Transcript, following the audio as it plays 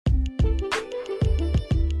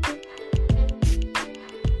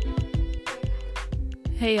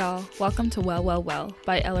Hey y'all, welcome to Well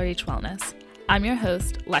by LRH Wellness. I'm your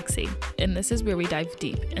host, Lexi, and this is where we dive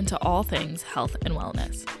deep into all things health and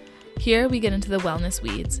wellness. Here we get into the wellness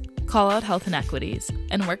weeds, call out health inequities,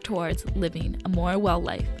 and work towards living a more well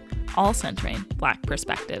life, all centering Black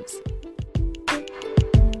perspectives.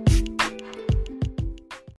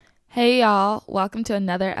 Hey y'all, welcome to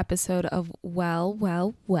another episode of Well.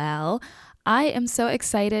 I am so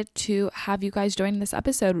excited to have you guys join this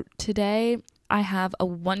episode. Today, I have a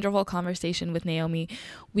wonderful conversation with Naomi.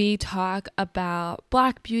 We talk about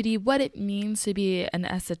Black beauty, what it means to be an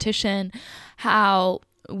esthetician, how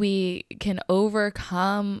we can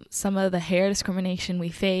overcome some of the hair discrimination we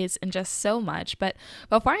face, and just so much. But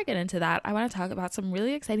before I get into that, I want to talk about some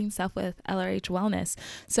really exciting stuff with LRH Wellness.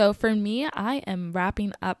 So for me, I am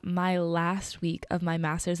wrapping up my last week of my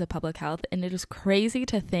Master's of Public Health, and it is crazy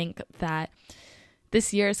to think that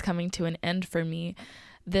this year is coming to an end for me.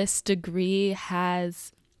 This degree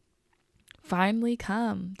has finally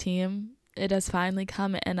come, team. It has finally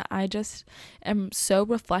come, and I just am so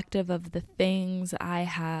reflective of the things I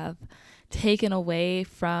have taken away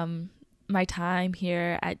from my time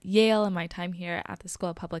here at Yale and my time here at the School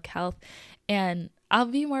of Public Health. And I'll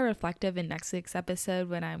be more reflective in next week's episode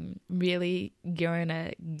when I'm really going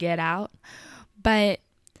to get out. But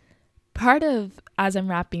part of, as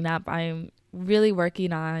I'm wrapping up, I'm really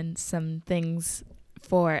working on some things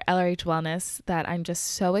for LRH Wellness that I'm just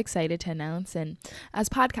so excited to announce. And as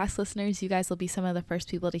podcast listeners, you guys will be some of the first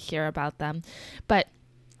people to hear about them. But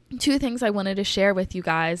two things I wanted to share with you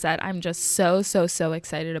guys that I'm just so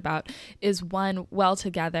excited about is one, Well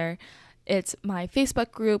Together. It's my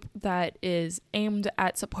Facebook group that is aimed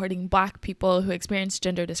at supporting Black people who experience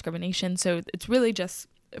gender discrimination. So it's really just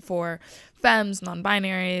for femmes,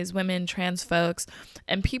 non-binaries, women, trans folks,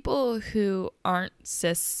 and people who aren't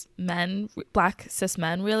cis men, Black cis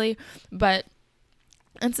men really, but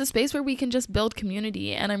it's a space where we can just build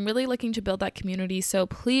community, and I'm really looking to build that community. So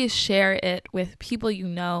please share it with people you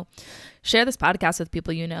know. Share this podcast with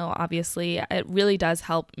people you know. Obviously, it really does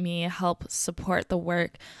help me help support the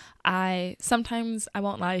work. Sometimes, I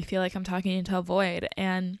won't lie, I feel like I'm talking into a void,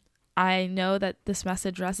 and I know that this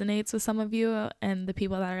message resonates with some of you and the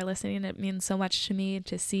people that are listening. It means so much to me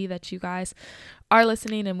to see that you guys are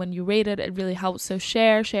listening, and when you rate it, it really helps. So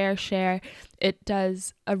share. It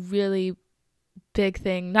does a really big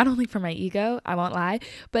thing, not only for my ego, I won't lie,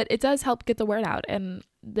 but it does help get the word out. And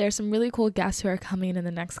there's some really cool guests who are coming in the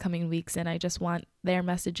next coming weeks, and I just want their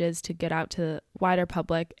messages to get out to the wider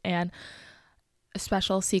public. And a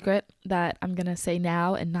special secret that I'm going to say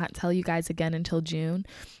now and not tell you guys again until June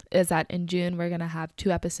is that in June, we're going to have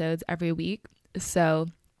 2 episodes every week. So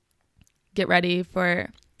get ready for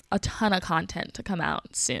a ton of content to come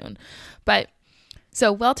out soon. But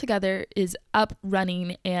so Well Together is up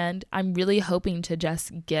running, and I'm really hoping to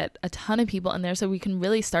just get a ton of people in there so we can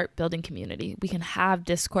really start building community. We can have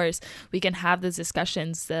discourse. We can have those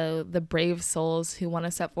discussions. So the brave souls who want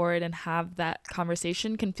to step forward and have that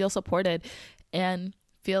conversation can feel supported and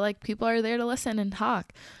feel like people are there to listen and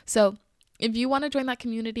talk. So if you want to join that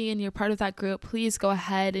community and you're part of that group, please go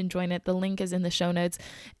ahead and join it. The link is in the show notes.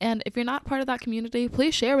 And if you're not part of that community,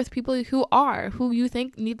 please share with people who you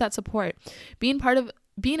think need that support. Being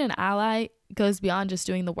an ally goes beyond just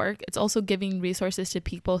doing the work. It's also giving resources to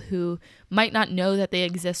people who might not know that they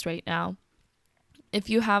exist right now. If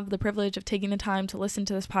you have the privilege of taking the time to listen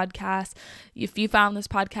to this podcast, if you found this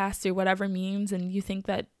podcast through whatever means and you think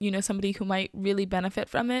that you know somebody who might really benefit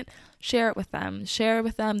from it, share it with them. Share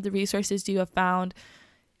with them the resources you have found.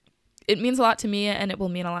 It means a lot to me, and it will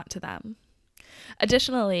mean a lot to them.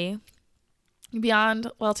 Additionally, beyond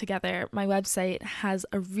Well Together, my website has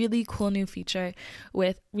a really cool new feature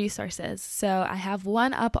with resources. So I have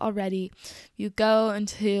one up already. You go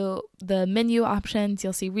into the menu options,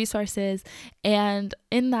 you'll see resources, and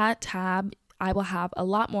in that tab, I will have a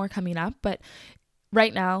lot more coming up, but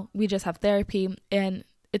right now we just have therapy, and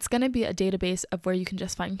it's going to be a database of where you can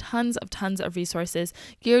just find tons of resources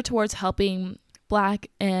geared towards helping Black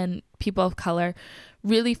and people of color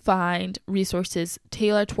really find resources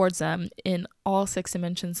tailored towards them in all 6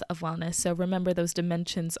 dimensions of wellness. So remember, those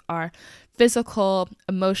dimensions are physical,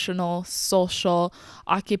 emotional, social,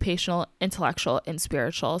 occupational, intellectual, and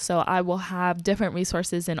spiritual. So I will have different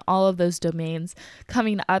resources in all of those domains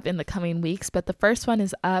coming up in the coming weeks. But the first one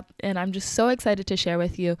is up, and I'm just so excited to share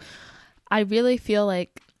with you. I really feel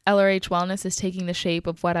like LRH Wellness is taking the shape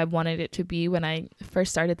of what I wanted it to be when I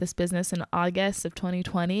first started this business in August of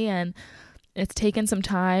 2020. And it's taken some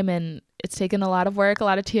time, and it's taken a lot of work, a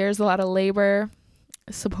lot of tears, a lot of labor,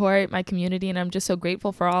 support, my community. And I'm just so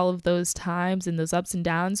grateful for all of those times and those ups and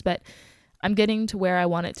downs. But I'm getting to where I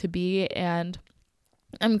want it to be. And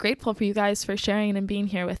I'm grateful for you guys for sharing and being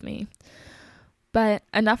here with me. But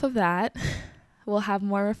enough of that. We'll have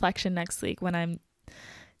more reflection next week when I'm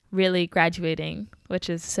really graduating, which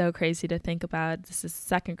is so crazy to think about. This is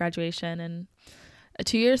second graduation in a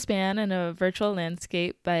 2-year span in a virtual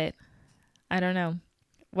landscape, but I don't know.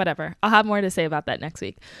 Whatever. I'll have more to say about that next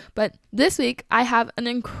week. But this week, I have an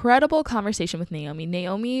incredible conversation with Naomi.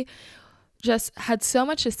 Naomi just had so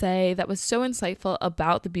much to say that was so insightful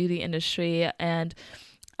about the beauty industry. And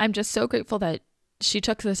I'm just so grateful that she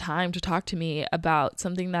took the time to talk to me about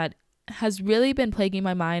something that has really been plaguing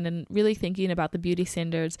my mind and really thinking about the beauty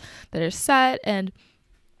standards that are set. And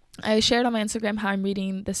I shared on my Instagram how I'm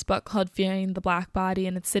reading this book called Fearing the Black Body,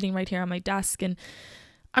 and it's sitting right here on my desk. And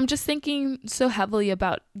I'm just thinking so heavily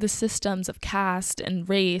about the systems of caste and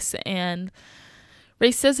race and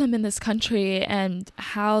racism in this country and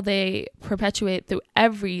how they perpetuate through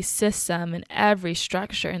every system and every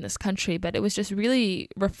structure in this country. But it was just really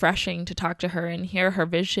refreshing to talk to her and hear her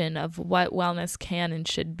vision of what wellness can and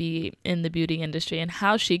should be in the beauty industry and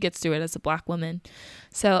how she gets through it as a Black woman.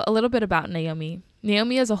 So a little bit about Naomi.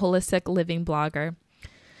 Naomi is a holistic living blogger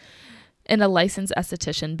and a licensed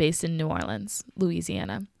esthetician based in New Orleans,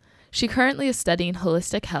 Louisiana. She currently is studying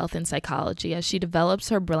holistic health and psychology as she develops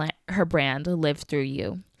her brand, Live Through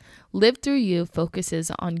You. Live Through You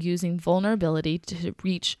focuses on using vulnerability to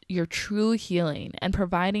reach your true healing and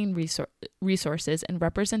providing resources and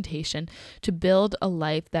representation to build a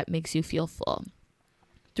life that makes you feel full.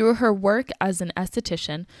 Through her work as an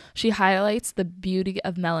esthetician, she highlights the beauty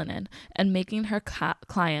of melanin and making her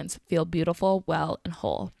clients feel beautiful, well, and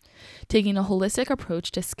whole. Taking a holistic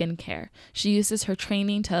approach to skincare, she uses her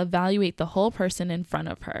training to evaluate the whole person in front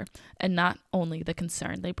of her and not only the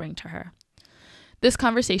concern they bring to her. This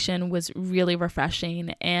conversation was really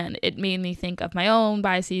refreshing, and it made me think of my own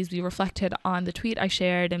biases. We reflected on the tweet I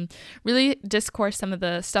shared and really discoursed some of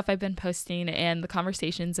the stuff I've been posting and the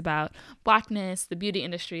conversations about Blackness, the beauty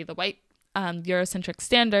industry, the white Eurocentric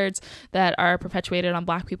standards that are perpetuated on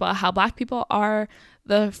Black people, how Black people are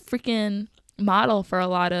the freaking model for a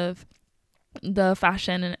lot of the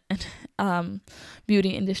fashion and beauty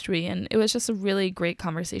industry. And it was just a really great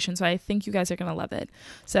conversation. So I think you guys are going to love it.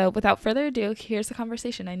 So without further ado, here's the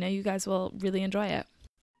conversation. I know you guys will really enjoy it.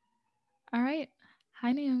 All right.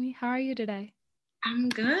 Hi, Naomi. How are you today? I'm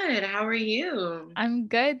good. How are you? I'm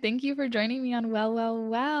good. Thank you for joining me on Well, Well,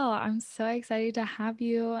 Well. I'm so excited to have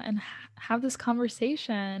you and have this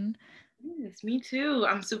conversation. Yes, me too.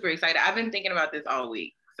 I'm super excited. I've been thinking about this all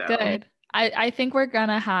week. So Good. I think we're going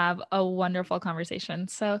to have a wonderful conversation.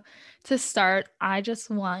 So to start, I just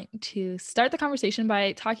want to start the conversation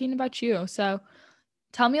by talking about you. So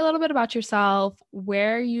tell me a little bit about yourself,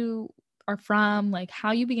 where you are from, like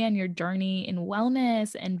how you began your journey in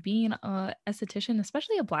wellness and being a esthetician,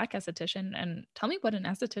 especially a Black esthetician. And tell me what an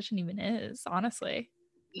esthetician even is, honestly.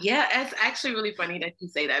 yeah, it's actually really funny that you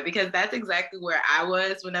say that because that's exactly where I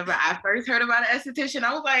was whenever I first heard about an esthetician.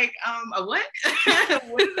 I was like, a what?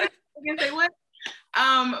 What is that? I can say what?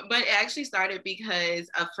 But it actually started because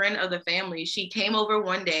a friend of the family, she came over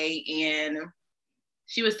one day and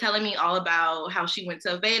she was telling me all about how she went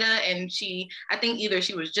to Aveda and I think either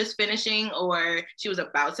she was just finishing or she was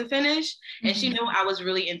about to finish. And she knew I was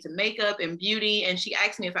really into makeup and beauty. And she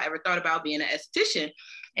asked me if I ever thought about being an esthetician.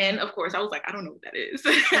 And of course, I was like, I don't know what that is.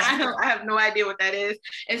 I have no idea what that is.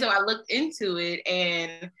 And so I looked into it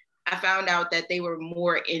and I found out that they were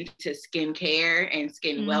more into skincare and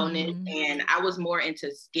skin wellness. And I was more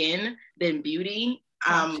into skin than beauty.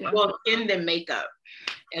 Gotcha. Well, skin than makeup.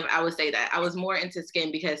 If I would say that I was more into skin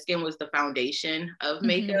because skin was the foundation of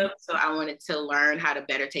makeup. So I wanted to learn how to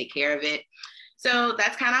better take care of it. So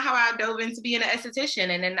that's kind of how I dove into being an esthetician.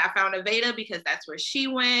 And then I found Aveda because that's where she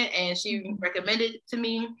went and she recommended it to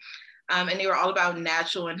me. And they were all about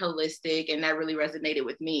natural and holistic. And that really resonated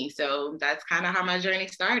with me. So that's kind of how my journey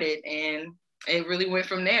started. And it really went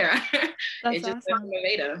from there. That's it just awesome.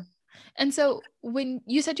 went from Aveda. And so when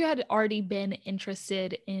you said you had already been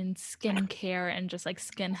interested in skincare and just like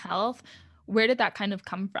skin health, where did that kind of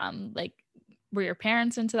come from? Like, were your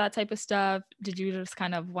parents into that type of stuff? Did you just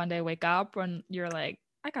kind of one day wake up when you're like,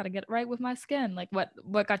 I got to get right with my skin? Like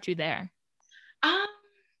what got you there?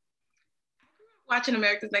 Watching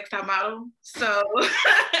America's Next Top Model. So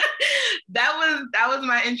that was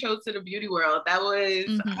my intro to the beauty world. That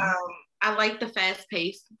was I like the fast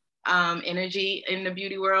paced energy in the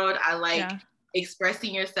beauty world. I like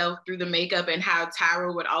expressing yourself through the makeup and how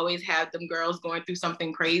Tyra would always have them girls going through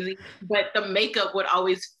something crazy, but the makeup would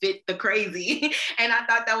always fit the crazy. And I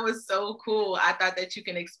thought that was so cool. I thought that you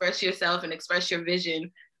can express yourself and express your vision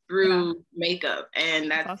through makeup.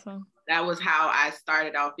 And That's awesome. that was how I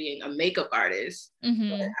started off being a makeup artist.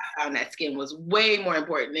 Mm-hmm. I found that skin was way more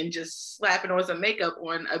important than just slapping on some makeup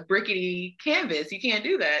on a brickety canvas. You can't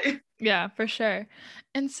do that. Yeah, for sure.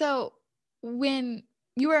 And so when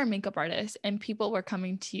you were a makeup artist and people were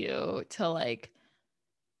coming to you to like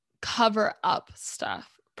cover up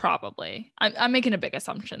stuff, probably, I'm making a big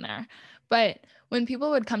assumption there, but when people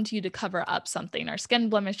would come to you to cover up something or skin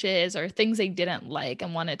blemishes or things they didn't like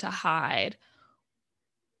and wanted to hide,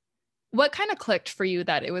 what kind of clicked for you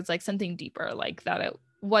that it was like something deeper, like that it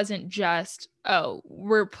wasn't just, oh,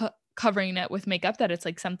 we're covering it with makeup, that it's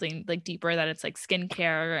like something like deeper, that it's like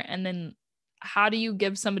skincare? And then how do you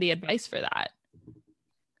give somebody advice for that?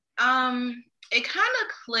 It kind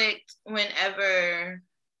of clicked whenever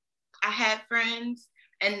I had friends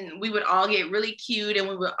and we would all get really cute and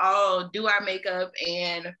we would all do our makeup,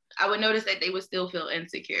 and I would notice that they would still feel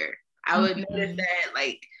insecure. I would notice that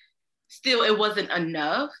like still it wasn't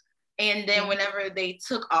enough. And then whenever they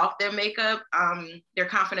took off their makeup, their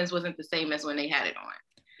confidence wasn't the same as when they had it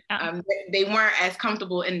on. They weren't as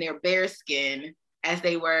comfortable in their bare skin as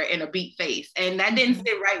they were in a beat face. And that didn't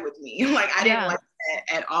sit right with me. Like I didn't like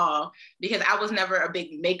that at all, because I was never a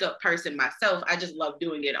big makeup person myself. I just loved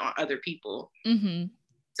doing it on other people.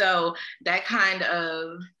 So that kind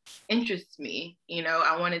of interests me. You know,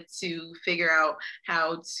 I wanted to figure out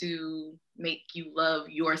how to make you love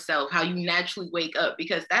yourself, how you naturally wake up,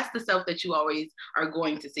 because that's the self that you always are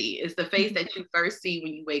going to see. It's the face that you first see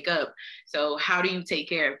when you wake up. So how do you take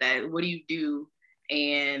care of that? What do you do?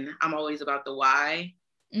 And I'm always about the why.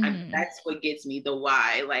 That's what gets me, the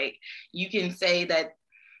why. Like you can say that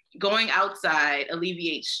going outside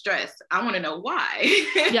alleviates stress. I want to know why.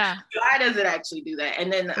 Yeah. Why does it actually do that?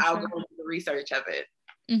 And then I'll go into the research of it.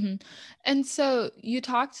 And so you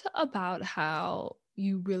talked about how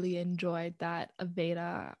you really enjoyed that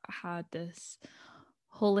Aveda had this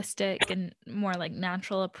holistic and more like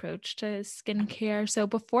natural approach to skincare. So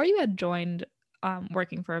before you had joined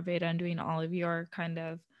working for Aveda and doing all of your kind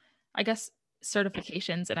of, I guess,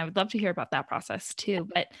 certifications, and I would love to hear about that process too,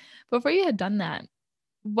 but before you had done that,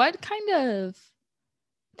 what kind of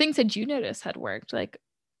things had you noticed had worked? Like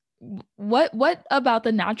what about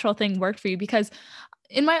the natural thing worked for you? Because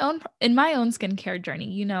in my own skincare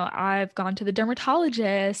journey, you know, I've gone to the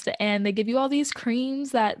dermatologist and they give you all these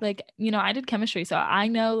creams that, like, you know, I did chemistry, so I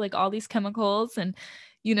know like all these chemicals, and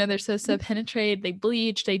you know, they're supposed to penetrate, they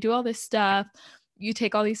bleach, they do all this stuff. You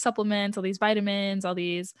take all these supplements, all these vitamins, all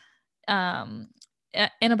these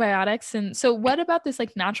antibiotics. And so what about this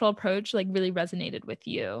like natural approach like really resonated with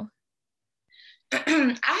you?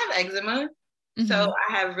 I have eczema. So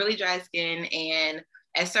I have really dry skin, and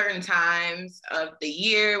at certain times of the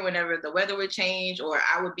year, whenever the weather would change or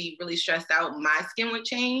I would be really stressed out, my skin would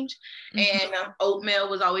change. And oatmeal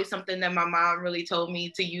was always something that my mom really told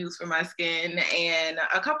me to use for my skin, and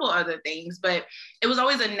a couple other things, but it was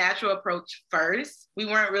always a natural approach first. We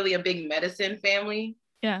weren't really a big medicine family.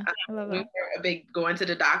 Yeah, I love that. We were a big going to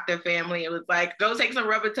the doctor family. It was like, go take some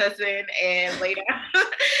Robitussin and lay down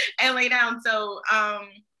and lay down. So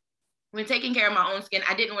when taking care of my own skin,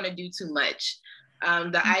 I didn't want to do too much.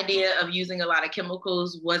 The idea of using a lot of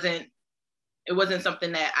chemicals wasn't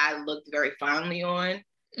something that I looked very fondly on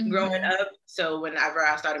growing up. So whenever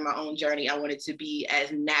I started my own journey, I wanted to be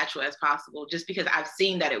as natural as possible, just because I've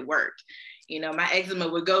seen that it worked. You know, my eczema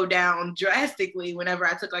would go down drastically whenever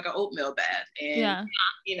I took like an oatmeal bath, and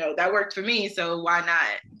you know, that worked for me. So why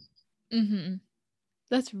not?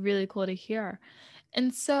 That's really cool to hear.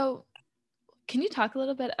 And so can you talk a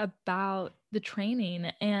little bit about the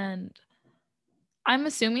training? And I'm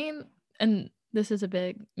assuming, and this is a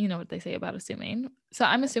big, you know what they say about assuming. So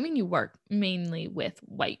I'm assuming you work mainly with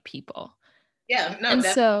white people. Yeah, no. And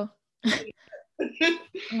so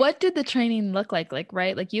what did the training look like? Like,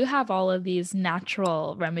 right? Like you have all of these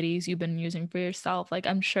natural remedies you've been using for yourself. Like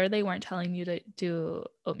I'm sure they weren't telling you to do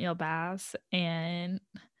oatmeal baths and,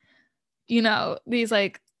 you know, these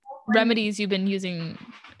like remedies you've been using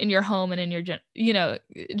in your home and in your, you know,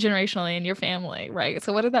 generationally in your family, right?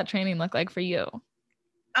 So what did that training look like for you?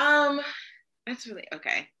 That's really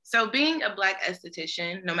okay. So being a Black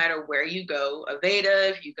esthetician, no matter where you go, Aveda,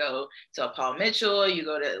 if you go to a Paul Mitchell, you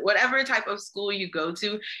go to whatever type of school you go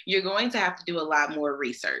to, you're going to have to do a lot more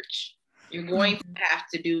research. You're going to have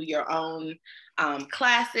to do your own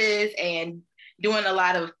classes and doing a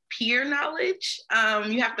lot of peer knowledge.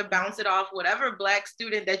 You have to bounce it off whatever Black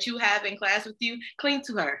student that you have in class with you. Cling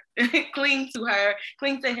to her, cling to her,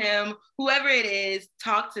 cling to him, whoever it is,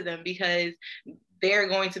 talk to them, because they're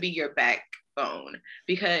going to be your backbone,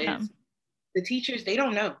 because the teachers, they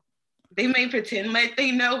don't know. They may pretend like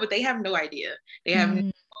they know, but they have no idea. They have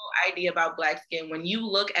no idea about Black skin. When you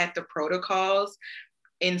look at the protocols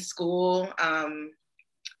in school,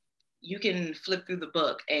 you can flip through the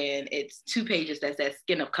book and it's 2 pages that says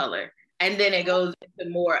skin of color. And then it goes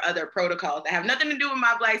into more other protocols that have nothing to do with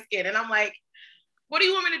my Black skin. And I'm like, what do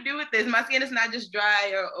you want me to do with this? My skin is not just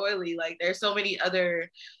dry or oily. Like, there's so many other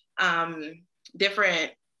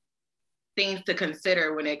different things to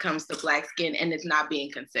consider when it comes to Black skin, and it's not being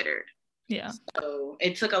considered. Yeah. So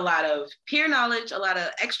it took a lot of peer knowledge, a lot of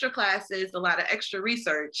extra classes, a lot of extra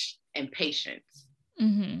research, and patience.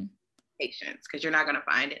 Mm-hmm. Patience, because you're not going to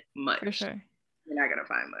find it much. For sure. You're not going to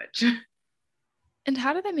find much. And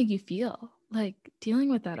how did that make you feel? Like,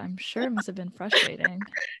 dealing with that, I'm sure it must have been frustrating.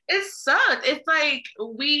 It sucked. It's like,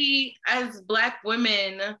 we as Black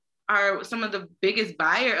women are some of the biggest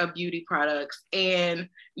buyer of beauty products, and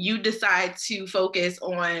you decide to focus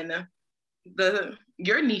on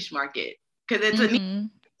your niche market, because it's a niche,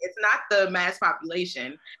 it's not the mass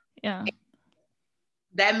population. Yeah.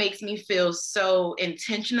 That makes me feel so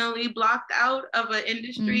intentionally blocked out of an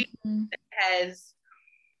industry that has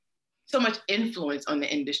so much influence on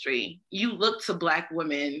the industry. You look to Black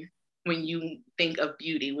women when you think of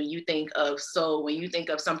beauty, when you think of soul, when you think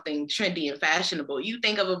of something trendy and fashionable, you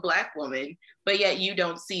think of a Black woman, but yet you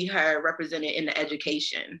don't see her represented in the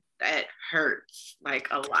education. That hurts, like,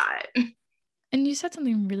 a lot. And you said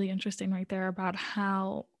something really interesting right there about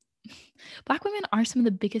how Black women are some of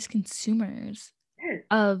the biggest consumers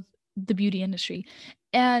of the beauty industry.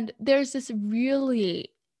 And there's this really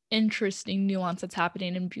interesting nuance that's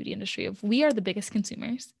happening in beauty industry of, we are the biggest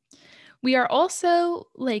consumers. We are also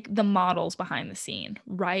like the models behind the scene,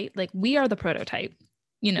 right? Like, we are the prototype.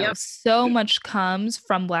 You know, so much comes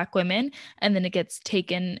from Black women, and then it gets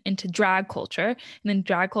taken into drag culture, and then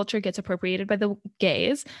drag culture gets appropriated by the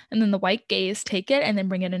gays, and then the white gays take it and then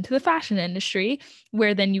bring it into the fashion industry,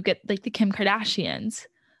 where then you get like the Kim Kardashians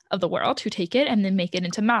of the world who take it and then make it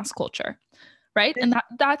into mass culture, right? And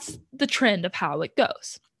that's the trend of how it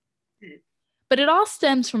goes. But it all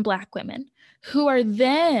stems from Black women who are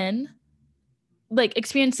then like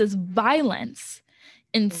experiences violence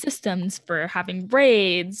in systems for having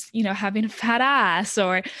braids, you know, having a fat ass,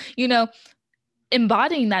 or, you know,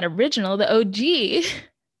 embodying that original, the OG,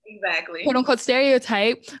 exactly, quote unquote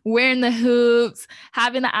stereotype, wearing the hoops,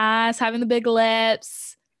 having the ass, having the big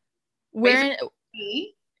lips, wearing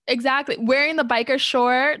exactly, wearing the biker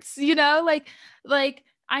shorts, you know, like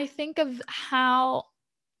I think of how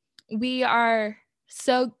we are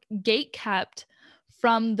so gate kept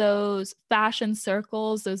from those fashion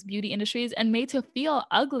circles, those beauty industries, and made to feel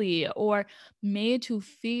ugly or made to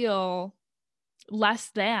feel less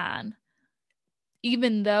than,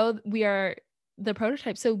 even though we are the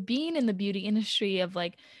prototype. So being in the beauty industry, of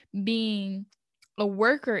like being a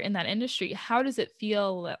worker in that industry, how does it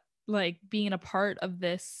feel like being a part of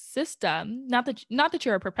this system? Not that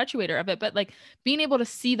you're a perpetuator of it, but like being able to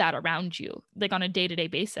see that around you, like on a day-to-day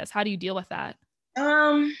basis. How do you deal with that?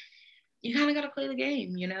 You kind of got to play the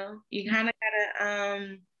game, you know? You kind of got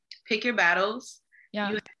to pick your battles.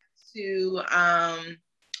 Yeah. You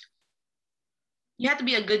have to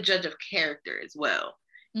be a good judge of character as well.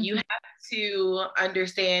 You have to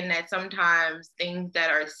understand that sometimes things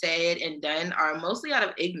that are said and done are mostly out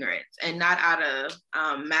of ignorance and not out of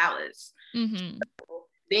malice. So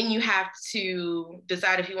then you have to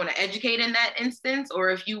decide if you want to educate in that instance,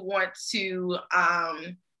 or if you want to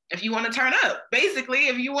turn up, basically,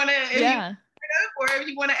 if you want to or if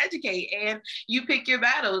you want to educate, and you pick your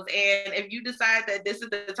battles. And if you decide that this is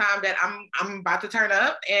the time that I'm about to turn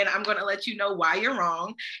up, and I'm going to let you know why you're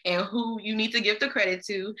wrong and who you need to give the credit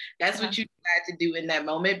to, that's what you decide to do in that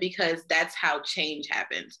moment, because that's how change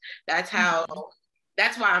happens. That's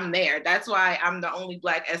why I'm there. That's why I'm the only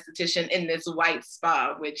Black esthetician in this white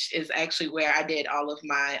spa, which is actually where I did all of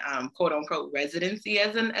my quote unquote residency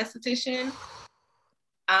as an esthetician.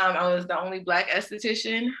 I was the only Black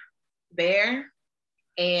esthetician there.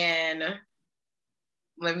 And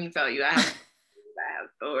let me tell you, I have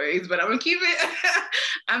stories, but I'm gonna keep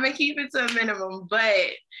it to a minimum. But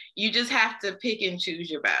you just have to pick and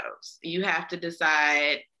choose your battles. You have to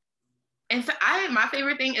decide. And so my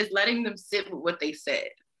favorite thing is letting them sit with what they said,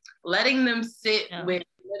 letting them sit with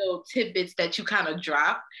little tidbits that you kind of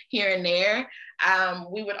drop here and there.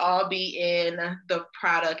 We would all be in the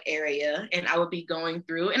product area, and I would be going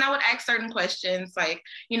through, and I would ask certain questions like,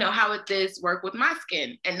 you know, how would this work with my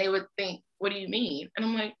skin? And they would think, what do you mean? And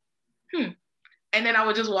I'm like, And then I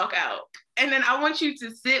would just walk out. And then I want you to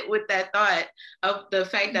sit with that thought of the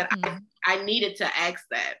fact that I needed to ask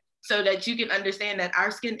that, so that you can understand that our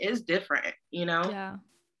skin is different, you know? Yeah.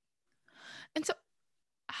 And so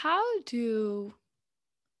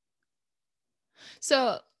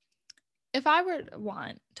if I were to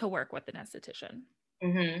want to work with an esthetician,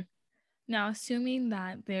 Mm-hmm. now assuming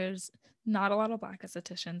that there's not a lot of Black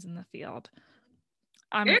estheticians in the field,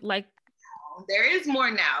 I'm There, like, there is more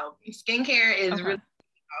now. Skincare is okay. really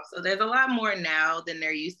so there's a lot more now than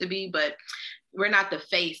there used to be, but we're not the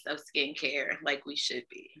face of skincare like we should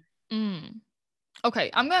be.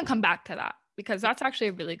 Okay, I'm going to come back to that because that's actually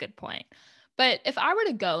a really good point. But if I were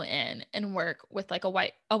to go in and work with like a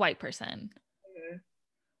white person,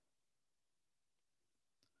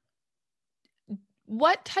 Mm-hmm.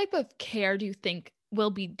 what type of care do you think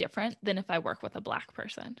will be different than if I work with a Black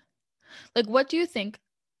person? Like, what do you think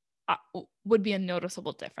would be a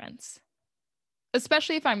noticeable difference?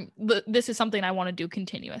 Especially if this is something I want to do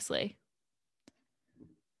continuously.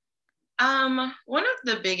 One of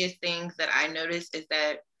the biggest things that I noticed is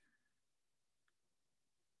that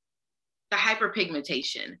the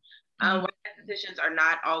hyperpigmentation. White estheticians are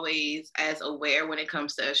not always as aware when it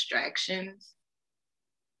comes to extractions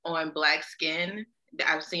on Black skin.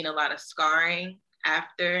 I've seen a lot of scarring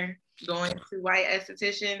after going to white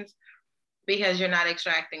estheticians because you're not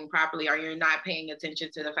extracting properly or you're not paying attention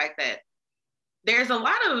to the fact that there's a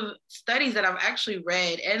lot of studies that I've actually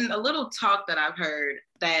read and a little talk that I've heard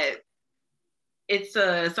that it's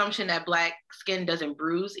an assumption that Black skin doesn't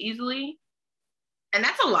bruise easily. And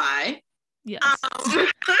that's a lie. Yes.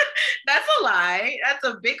 That's a lie. That's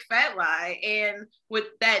a big fat lie. And with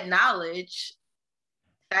that knowledge,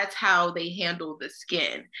 that's how they handle the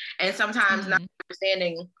skin. And sometimes not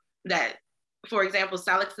understanding that, for example,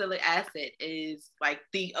 salicylic acid is like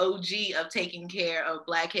the OG of taking care of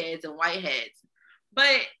blackheads and whiteheads.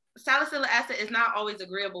 But salicylic acid is not always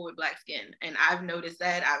agreeable with Black skin. And I've noticed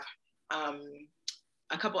that. I've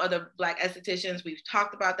a couple other Black estheticians, we've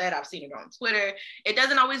talked about that. I've seen it on Twitter. It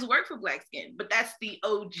doesn't always work for Black skin, but that's the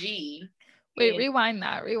OG. Wait, rewind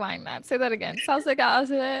that. Say that again. Salicylic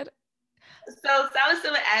acid. So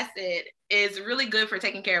salicylic acid is really good for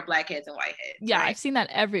taking care of blackheads and whiteheads. Yeah, right? I've seen that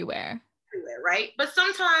everywhere. Right? But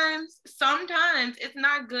sometimes it's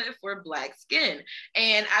not good for Black skin.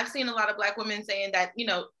 And I've seen a lot of Black women saying that,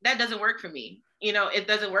 that doesn't work for me. It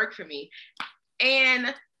doesn't work for me. And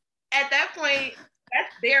at that point,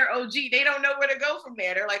 that's their OG. They don't know where to go from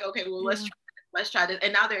there. They're like, okay, well, let's try this.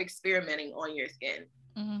 And now they're experimenting on your skin.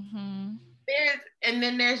 Mm-hmm.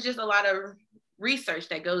 There's just a lot of research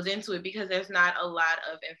that goes into it because there's not a lot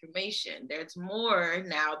of information. There's more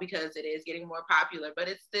now because it is getting more popular, but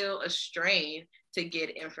it's still a strain to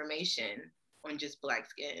get information on just Black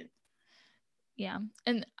skin. Yeah.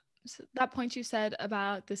 And so that point you said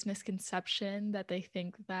about this misconception that they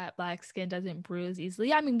think that Black skin doesn't bruise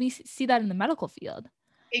easily. I mean, we see that in the medical field.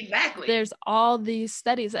 Exactly. There's all these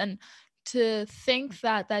studies, and to think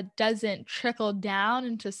that that doesn't trickle down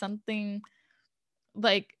into something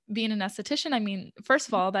like being an esthetician, I mean, first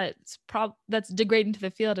of all, that's degrading to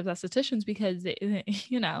the field of estheticians because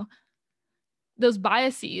those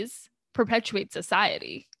biases perpetuate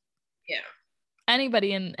society. Yeah.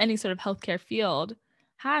 Anybody in any sort of healthcare field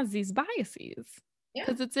has these biases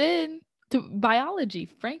because it's in biology,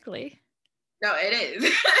 frankly. No, it is.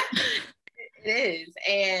 It is.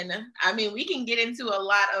 And I mean, we can get into a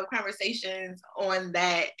lot of conversations on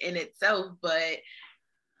that in itself, but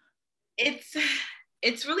it's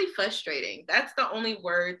really frustrating. That's the only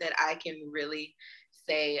word that I can really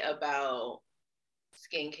say about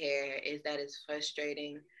skincare is that it's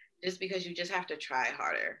frustrating just because you just have to try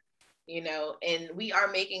harder, and we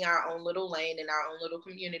are making our own little lane in our own little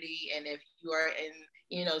community. And if you are in,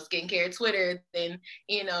 skincare Twitter, then,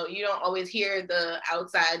 you don't always hear the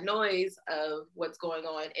outside noise of what's going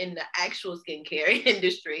on in the actual skincare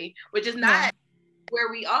industry, which is not where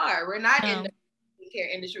we are. We're not in the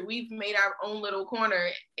skincare industry. We've made our own little corner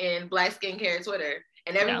in Black skincare Twitter,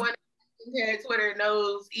 and everyone in skincare Twitter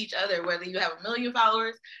knows each other, whether you have 1 million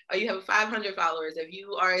followers or you have 500 followers. If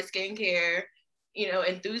you are a skincare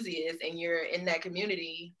enthusiast and you're in that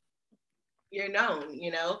community, you're known.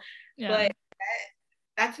 But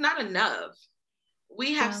that's not enough.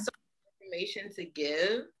 We have so much information to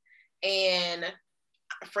give, and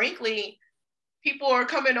frankly, people are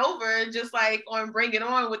coming over just like on Bring It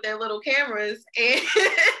On with their little cameras and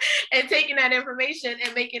and taking that information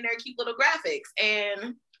and making their cute little graphics.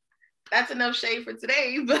 And that's enough shade for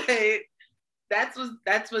today, but that's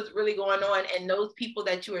what's really going on. And those people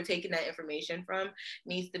that you are taking that information from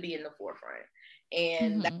needs to be in the forefront.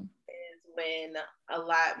 And that is when a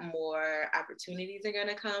lot more opportunities are going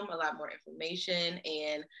to come, a lot more information,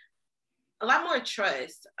 and a lot more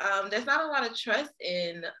trust. There's not a lot of trust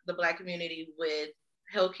in the Black community with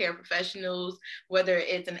healthcare professionals, whether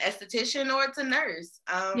it's an esthetician or it's a nurse.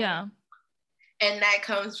 And that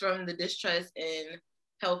comes from the distrust in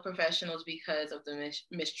health professionals because of the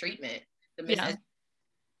mistreatment, the Yeah.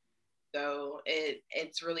 so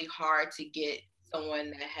it's really hard to get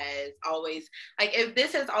someone that has always, like, if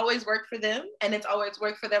this has always worked for them and it's always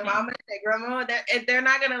worked for their mama, their grandma, they're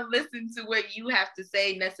not going to listen to what you have to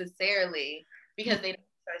say necessarily, because they don't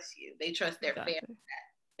trust you. They trust their family that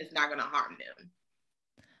it's not going to harm them.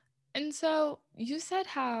 And so you said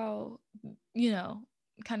how,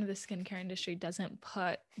 kind of the skincare industry doesn't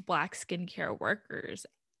put Black skincare workers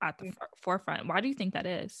at the forefront. Why do you think that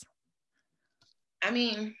is? I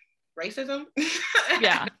mean, racism.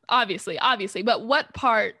 Yeah, obviously. But what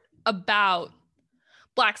part about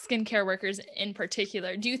Black skincare workers in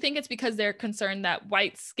particular? Do you think it's because they're concerned that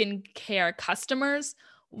white skincare customers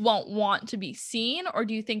won't want to be seen, or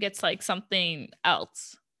do you think it's like something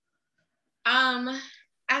else?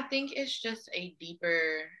 I think it's just a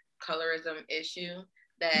deeper colorism issue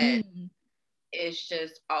that it's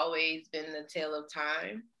just always been the tale of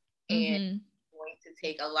time, and going to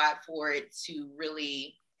take a lot for it to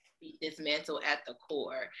really be dismantled at the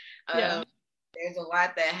core. There's a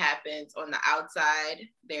lot that happens on the outside.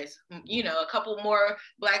 There's, a couple more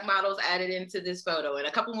Black models added into this photo, and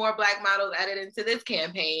a couple more Black models added into this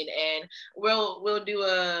campaign, and we'll do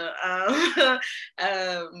a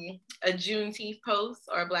Juneteenth post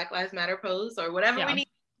or a Black Lives Matter post or whatever we need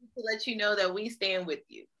to let you know that we stand with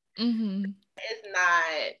you. It's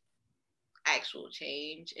not actual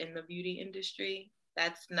change in the beauty industry.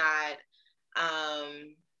 That's not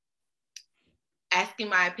asking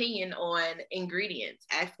my opinion on ingredients,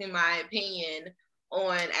 asking my opinion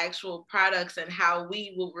on actual products and how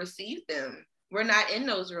we will receive them. We're not in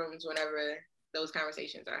those rooms whenever those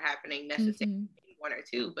conversations are happening, necessarily one or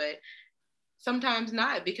two, but sometimes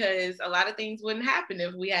not, because a lot of things wouldn't happen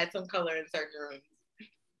if we had some color in certain rooms.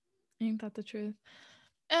 Ain't that the truth?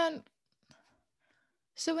 And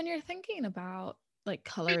so when you're thinking about like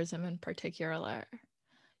colorism in particular,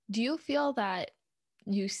 do you feel that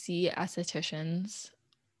you see estheticians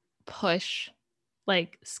push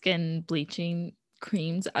like skin bleaching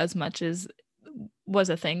creams as much as was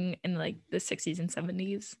a thing in like the 60s and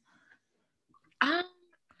 70s?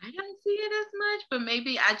 I don't see it as much, but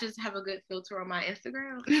maybe I just have a good filter on my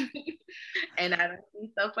Instagram and I don't see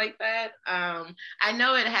stuff like that. I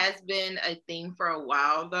know it has been a thing for a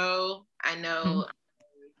while, though. I know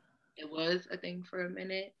it was a thing for a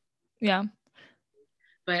minute. Yeah.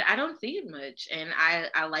 But I don't see it much, and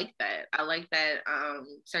I like that. I like that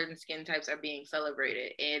certain skin types are being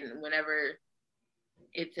celebrated, and whenever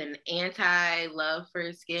it's an anti-love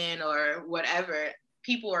for skin or whatever,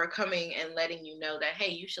 people are coming and letting you know that,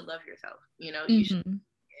 hey, you should love yourself. You should,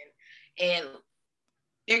 and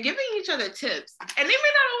they're giving each other tips, and they may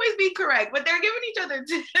not always be correct, but they're giving each other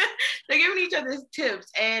they're giving each other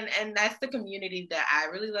tips, and that's the community that I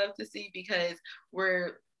really love to see, because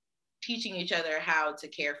we're teaching each other how to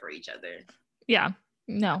care for each other. Yeah,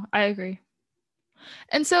 no, I agree.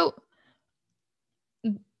 And so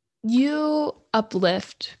you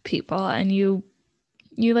uplift people and you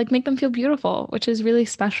like make them feel beautiful, which is really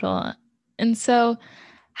special. And so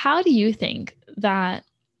how do you think that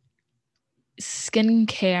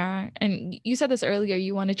skincare, and you said this earlier,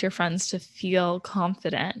 you wanted your friends to feel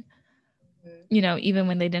confident, even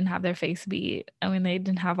when they didn't have their face beat and when they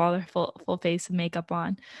didn't have all their full face of makeup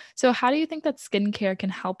on. So how do you think that skincare can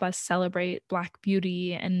help us celebrate Black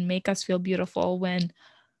beauty and make us feel beautiful when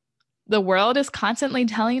the world is constantly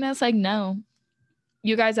telling us, like, no,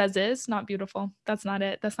 you guys as is, not beautiful. That's not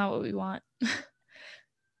it. That's not what we want.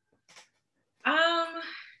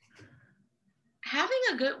 Having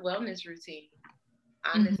a good wellness routine,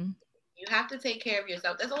 honestly. You have to take care of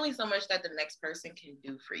yourself. There's only so much that the next person can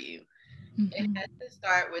do for you. It has to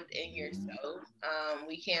start within yourself.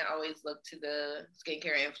 We can't always look to the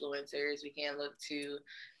skincare influencers. We can't look to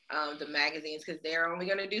the magazines, because they're only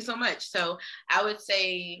going to do so much. So I would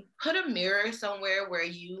say put a mirror somewhere where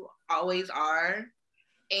you always are,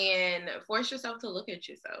 and force yourself to look at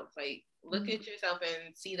yourself. Like, look at yourself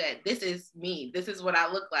and see that this is me. This is what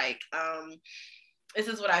I look like. This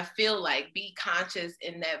is what I feel like. Be conscious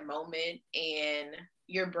in that moment, and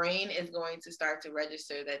your brain is going to start to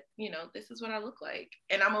register that, this is what I look like,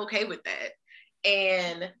 and I'm okay with that.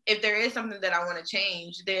 And if there is something that I want to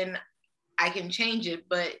change, then I can change it,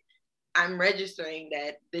 but I'm registering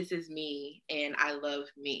that this is me and I love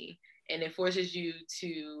me. And it forces you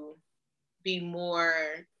to be more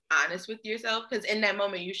honest with yourself, because in that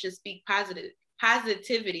moment you should speak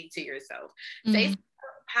positivity to yourself. Say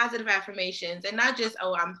positive affirmations, and not just,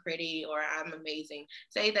 oh, I'm pretty or I'm amazing.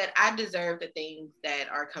 Say that I deserve the things that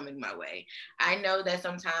are coming my way. I know that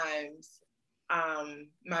sometimes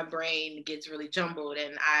my brain gets really jumbled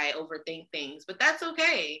and I overthink things, but that's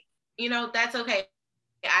okay. That's okay.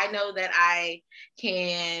 I know that I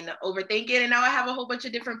can overthink it, and now I have a whole bunch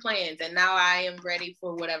of different plans, and now I am ready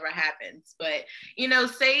for whatever happens. But,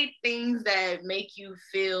 say things that make you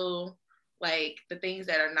feel like the things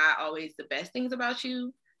that are not always the best things about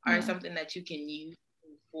you are something that you can use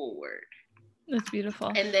forward. That's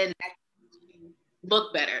beautiful. And then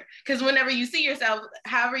look better, because whenever you see yourself,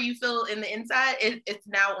 however you feel in the inside, it's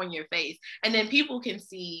now on your face, and then people can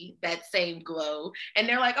see that same glow, and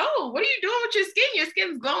they're like, oh, what are you doing with your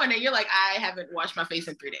skin's glowing, and you're like, I haven't washed my face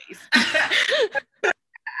in 3 days. I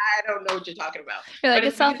don't know what you're talking about. You're like,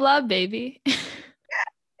 it's self-love, baby.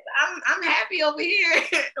 I'm happy over here.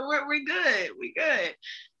 we're good. We good.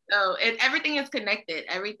 So everything is connected.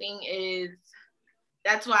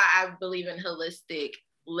 That's why I believe in holistic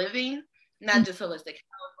living. Not just holistic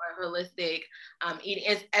health or holistic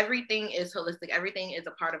eating. Everything is holistic. Everything is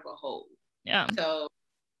a part of a whole. Yeah. So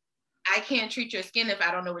I can't treat your skin if I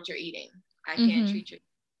don't know what you're eating. I can't treat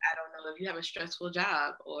I don't know if you have a stressful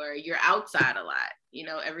job or you're outside a lot.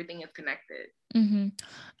 Everything is connected.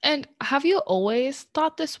 And have you always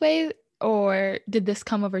thought this way, or did this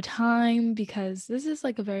come over time? Because this is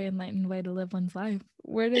like a very enlightened way to live one's life.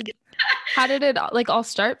 How did it all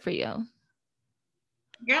start for you?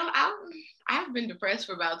 Girl, I've been depressed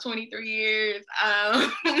for about 23 years.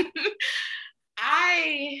 I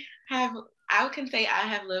can say I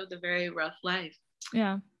have lived a very rough life.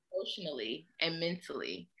 Yeah. Emotionally and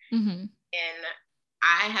mentally. And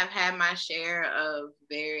I have had my share of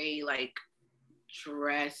very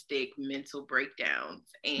drastic mental breakdowns.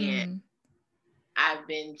 And I've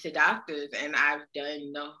been to doctors and I've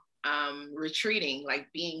done retreating,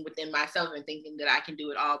 being within myself and thinking that I can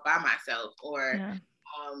do it all by myself, or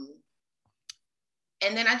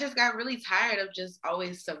and then I just got really tired of just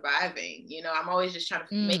always surviving. I'm always just trying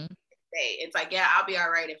to make it day. It's like, yeah, I'll be all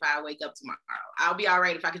right if I wake up tomorrow. I'll be all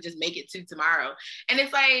right if I could just make it to tomorrow. And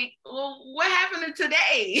it's like, well, what happened to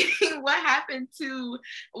today? What happened to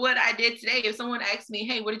what I did today? If someone asks me,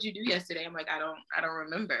 hey, what did you do yesterday? I'm like, I don't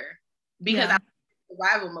remember, because I was in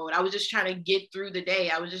survival mode. I was just trying to get through the day.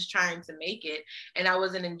 I was just trying to make it, and I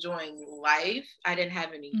wasn't enjoying life. I didn't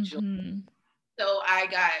have any joy. So I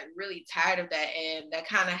got really tired of that, and that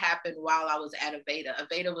kind of happened while I was at Aveda.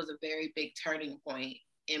 Aveda was a very big turning point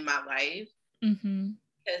in my life,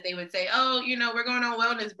 because they would say, oh, we're going on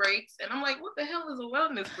wellness breaks, and I'm like, what the hell is a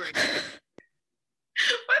wellness break?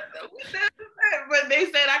 what the hell is that? But they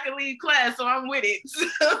said I could leave class, so I'm with it.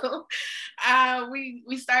 So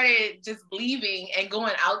we started just leaving and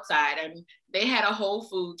going outside, and they had a Whole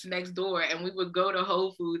Foods next door, and we would go to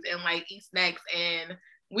Whole Foods and eat snacks, and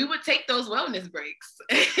we would take those wellness breaks.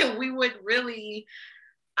 We would really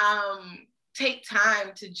take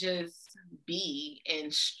time to just be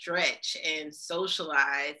and stretch and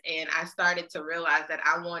socialize. And I started to realize that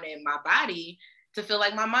I wanted my body to feel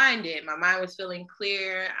like my mind did. My mind was feeling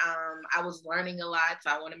clear. I was learning a lot, so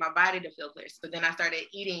I wanted my body to feel clear. So then I started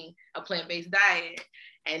eating a plant-based diet.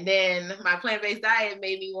 And then my plant-based diet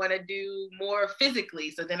made me want to do more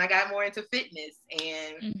physically. So then I got more into fitness,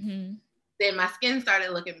 and then my skin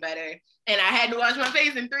started looking better, and I had to wash my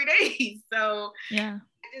face in 3 days. So I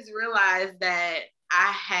just realized that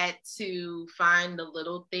I had to find the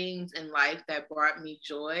little things in life that brought me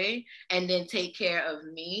joy, and then take care of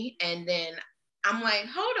me. And then I'm like,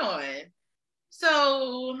 hold on.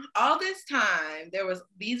 So all this time, there was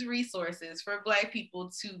these resources for Black people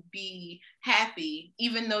to be happy,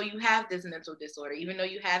 even though you have this mental disorder, even though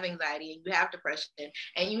you have anxiety and you have depression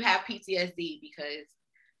and you have PTSD, because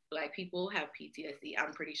Black people have PTSD.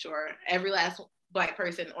 I'm pretty sure every last Black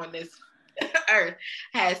person on this earth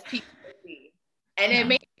has PTSD. And it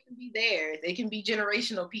may even be theirs. It can be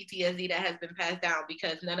generational PTSD that has been passed down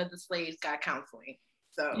because none of the slaves got counseling.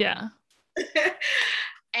 So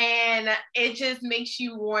and it just makes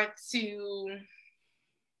you want to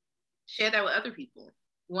share that with other people.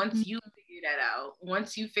 Once you figure that out,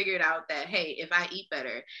 once you figured out that, hey, if I eat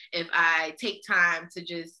better, if I take time to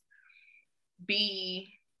just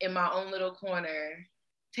be in my own little corner,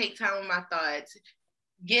 take time with my thoughts,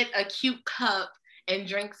 get a cute cup and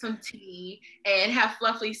drink some tea and have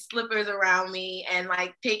fluffy slippers around me and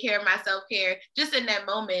take care of my self-care just in that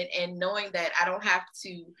moment, and knowing that I don't have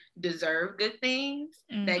to deserve good things,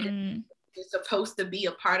 that it's supposed to be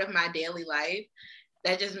a part of my daily life,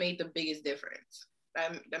 that just made the biggest difference.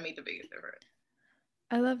 That made the biggest difference.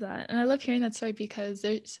 I love that. And I love hearing that story, because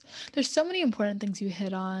there's so many important things you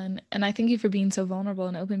hit on. And I thank you for being so vulnerable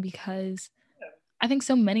and open, because I think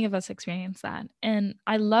so many of us experience that. And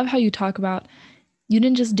I love how you talk about, you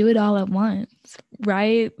didn't just do it all at once,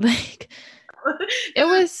 right? It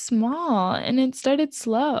was small and it started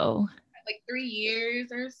slow. Like 3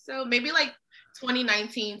 years or so, maybe like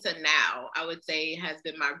 2019 to now, I would say has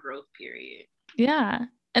been my growth period. Yeah.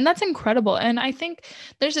 And that's incredible. And I think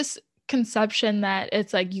there's this conception that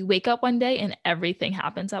it's like you wake up one day and everything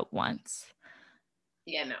happens at once.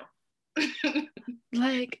 Yeah, no.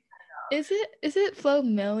 Like, is it Flo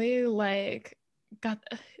Milli, like, got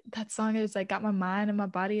that song is like got my mind and my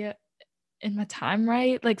body in my time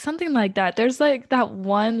right? Like something like that. There's like that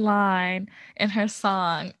one line in her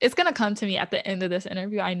song. It's gonna come to me at the end of this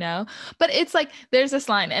interview, I know. But it's like there's this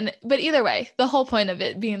line, and but either way, the whole point of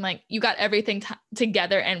it being like you got everything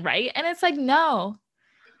together and right. And it's like, no.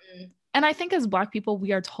 Mm-hmm. And I think as Black people,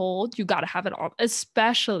 we are told you got to have it all,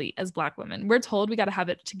 especially as Black women. We're told we got to have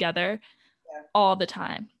it together all the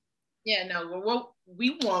time. Yeah, no, we won't.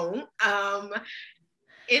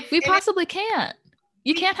 We possibly can't.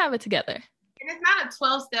 You can't have it together. And it's not a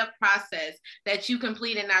 12-step process that you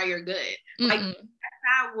complete and now you're good. Like, that's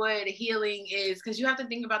not what healing is, because you have to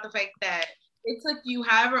think about the fact that it took you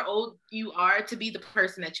however old you are to be the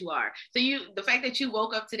person that you are. So the fact that you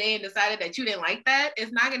woke up today and decided that you didn't like that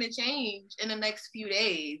is not going to change in the next few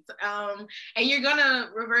days. And you're going to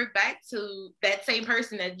revert back to that same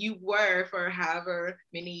person that you were for however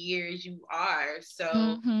many years you are. So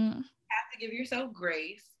you have to give yourself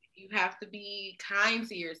grace. You have to be kind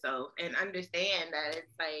to yourself and understand that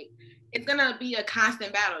it's like, it's going to be a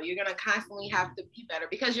constant battle. You're going to constantly have to be better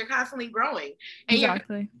because you're constantly growing. And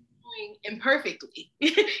exactly. You're growing imperfectly.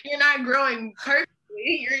 You're not growing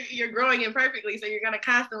perfectly. You're growing imperfectly. So you're going to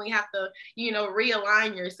constantly have to,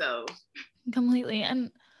 realign yourself. Completely.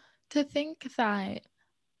 And to think that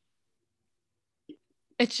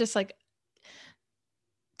it's just like,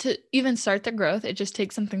 to even start the growth, it just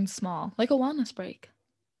takes something small, like a wellness break.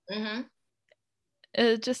 Mm-hmm.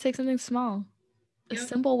 It just takes something small. A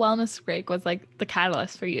simple wellness break was like the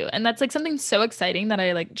catalyst for you. And that's like something so exciting that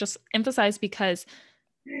I like just emphasize, because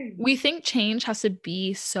we think change has to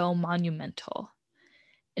be so monumental.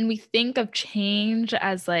 And we think of change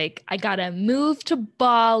as like, I gotta move to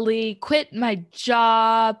Bali, quit my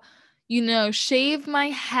job, shave my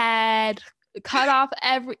head, cut off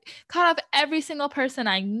every single person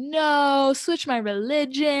I know, switch my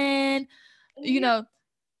religion,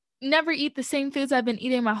 never eat the same foods I've been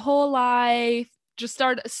eating my whole life, just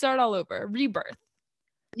start all over, rebirth.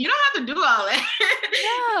 You don't have to do all that.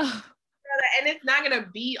 No. And it's not going to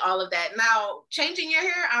be all of that. Now, changing your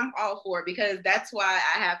hair, I'm all for it, because that's why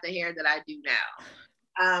I have the hair that I do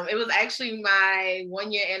now. It was actually my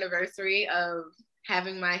 1-year anniversary of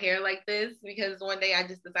having my hair like this, because one day I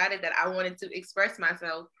just decided that I wanted to express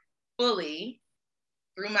myself fully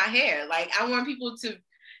through my hair. Like, I want people to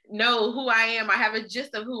know who I am. I have a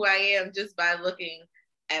gist of who I am just by looking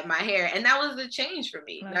at my hair. And that was a change for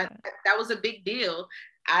me. That was a big deal.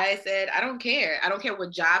 I said, I don't care. I don't care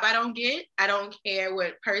what job I don't get. I don't care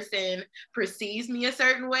what person perceives me a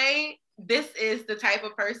certain way. This is the type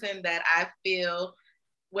of person that I feel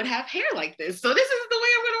would have hair like this. So this is the way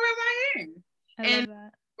I'm going to wear my hair. And it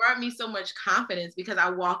brought me so much confidence, because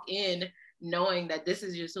I walk in knowing that this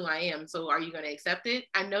is just who I am. So are you going to accept it?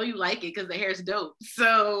 I know you like it because the hair's dope.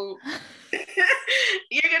 So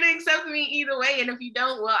you're going to accept me either way. And if you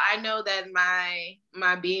don't, well, I know that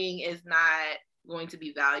my being is not going to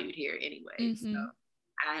be valued here anyway. So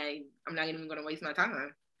I'm not even going to waste my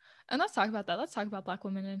time. And let's talk about that. Let's talk about Black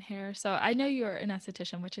women in hair. So I know you're an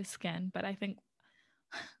esthetician, which is skin, but I think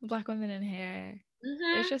Black women in hair,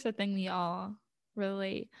 it's just a thing we all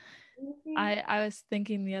relate. I was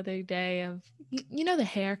thinking the other day of, the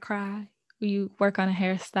hair cry, where you work on a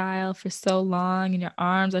hairstyle for so long and your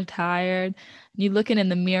arms are tired and you're looking in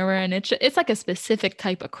the mirror, and it's like a specific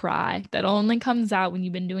type of cry that only comes out when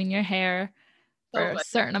you've been doing your hair for a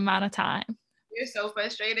certain amount of time. You're so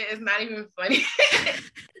frustrated. It's not even funny.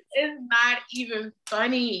 It's not even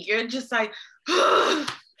funny. You're just like,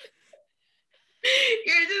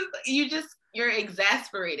 you're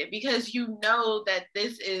exasperated, because you know that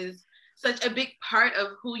this is such a big part of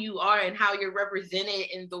who you are and how you're represented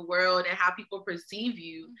in the world and how people perceive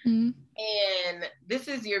you. And this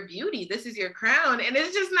is your beauty. This is your crown. And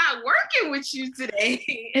it's just not working with you today.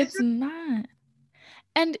 It's not.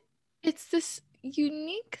 And it's this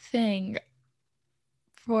unique thing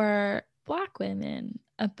for Black women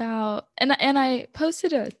about, and I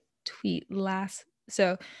posted a tweet last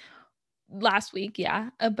week,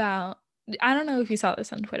 about, I don't know if you saw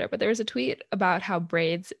this on Twitter, but there was a tweet about how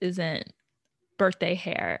braids isn't birthday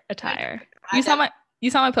hair attire. You saw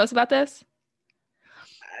my post about this?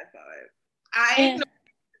 I saw it.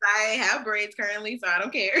 I have braids currently, so I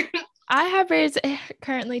don't care. I have braids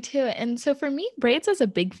currently too. And so for me, braids is a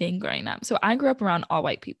big thing growing up. So I grew up around all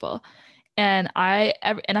white people and I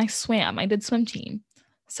swam. I did swim team.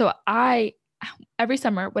 So I every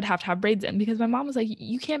summer would have to have braids in because my mom was like,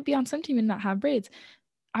 you can't be on swim team and not have braids.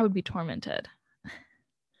 I would be tormented.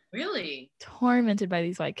 Really? Tormented by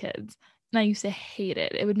these white kids. And I used to hate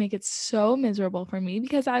it. It would make it so miserable for me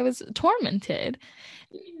because I was tormented.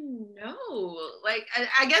 No, like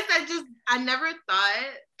I guess I never thought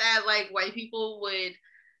that like white people would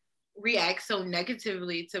react so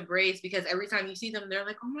negatively to braids because every time you see them, they're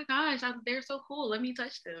like, oh my gosh, they're so cool. Let me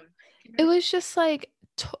touch them. It was just like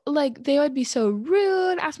they would be so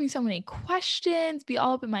rude, ask me so many questions, be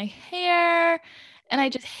all up in my hair, and I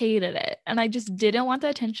just hated it. And I just didn't want the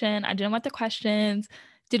attention. I didn't want the questions,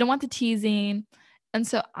 didn't want the teasing. And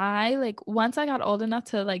so I like once I got old enough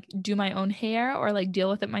to like do my own hair or like deal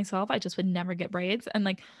with it myself, I just would never get braids and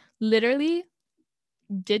like literally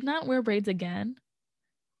did not wear braids again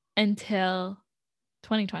until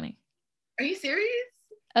 2020. Are you serious?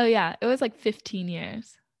 Oh yeah, it was like 15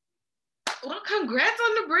 years. Well, congrats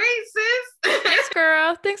on the braids, sis. Thanks,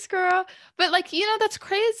 girl. Thanks, girl. But like, that's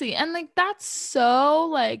crazy. And like that's so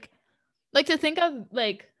like to think of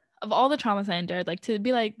like of all the traumas I endured, like to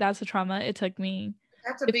be like that's a trauma it took me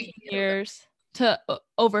That's a 15 big deal. years to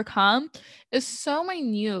overcome is so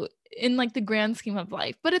minute in like the grand scheme of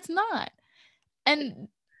life, but it's not. And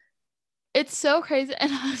it's so crazy.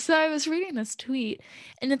 And so I was reading this tweet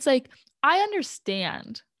and it's like, I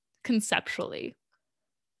understand conceptually.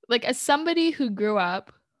 Like as somebody who grew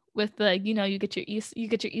up with like, you get your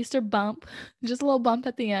Easter bump, just a little bump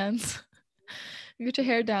at the ends. You get your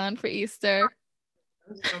hair done for Easter.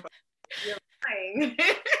 You're lying.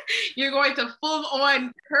 You're going to full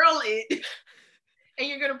on curl it and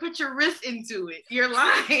you're going to put your wrist into it. You're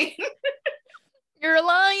lying. You're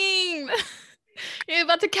lying. You're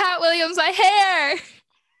about to Cat Williams my hair.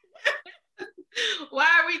 Why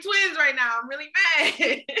are we twins right now? I'm really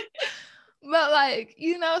mad. But like,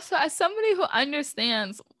 so as somebody who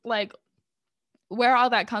understands like where all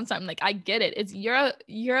that comes from, like I get it. It's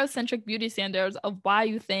Eurocentric beauty standards of why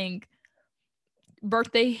you think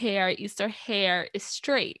birthday hair, Easter hair is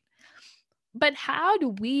straight. But how do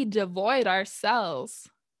we devoid ourselves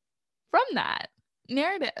from that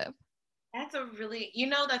narrative? That's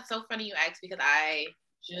that's so funny you asked because I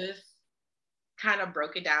just kind of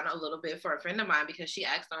broke it down a little bit for a friend of mine because she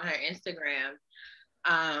asked on her Instagram.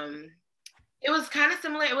 It was kind of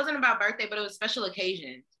similar. It wasn't about birthday, but it was special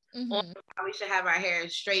occasions. Mm-hmm. We should have our hair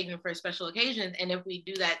straightened for special occasions. And if we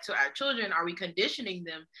do that to our children, are we conditioning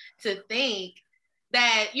them to think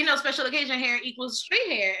that, special occasion hair equals straight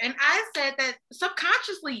hair? And I said that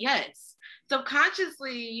subconsciously, yes.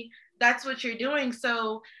 Subconsciously, that's what you're doing.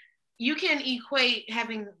 So you can equate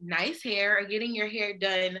having nice hair or getting your hair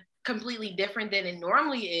done completely different than it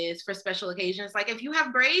normally is for special occasions. Like if you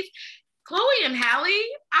have braids, Chloe and Halle,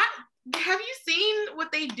 have you seen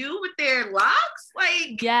what they do with their locks?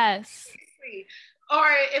 Like yes. Or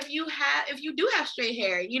if you do have straight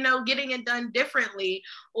hair, getting it done differently.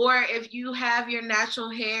 Or if you have your natural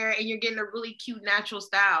hair and you're getting a really cute natural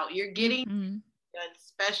style, you're getting done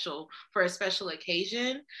special for a special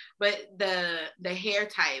occasion. But the hair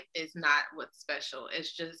type is not what's special.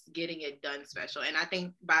 It's just getting it done special. And I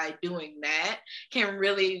think by doing that can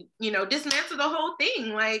really, dismantle the whole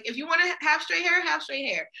thing. Like if you want to have straight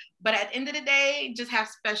hair. But at the end of the day, just have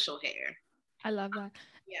special hair. I love that.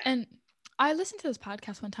 Yeah. And I listened to this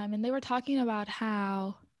podcast one time and they were talking about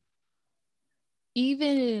how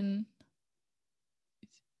even,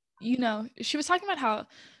 she was talking about how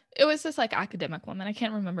it was this like academic woman, I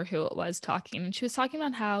can't remember who it was talking, and she was talking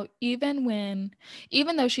about how even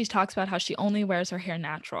though she talks about how she only wears her hair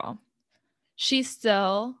natural, she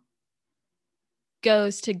still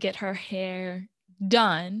goes to get her hair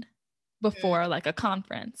done before like a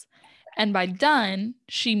conference. And by done,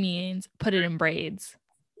 she means put it in braids.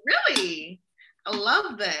 Really? I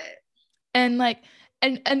love that. And like,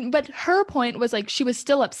 but her point was like, she was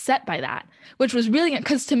still upset by that, which was really,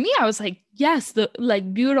 because to me, I was like, yes,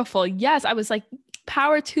 beautiful. Yes. I was like,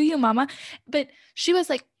 power to you, mama. But she was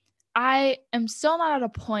like, I am still not at a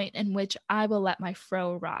point in which I will let my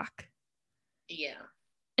fro rock. Yeah.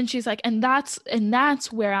 And she's like, and that's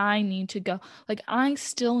where I need to go. Like, I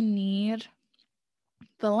still need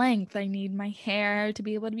the length. I need my hair to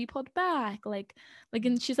be able to be pulled back. Like,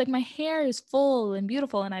 and she's like, my hair is full and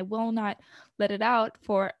beautiful and I will not let it out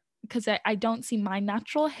because I don't see my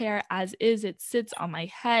natural hair as is. It sits on my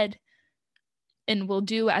head and will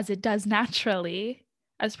do as it does naturally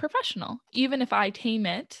as professional. Even if I tame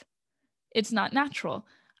it, it's not natural.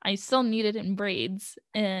 I still need it in braids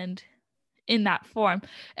and in that form.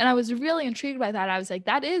 And I was really intrigued by that. I was like,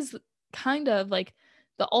 that is kind of like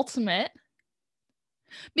the ultimate,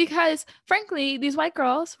 because frankly, these white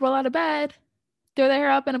girls roll out of bed, throw their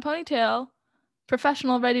hair up in a ponytail,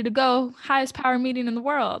 professional, ready to go, highest power meeting in the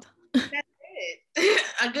world. That's it.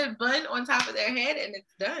 A good bun on top of their head and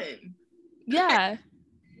it's done. Yeah.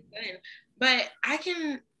 But I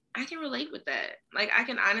can relate with that. Like I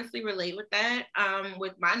can honestly relate with that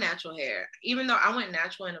with my natural hair. Even though I went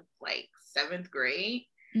natural in like 7th grade,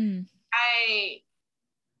 I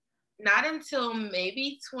not until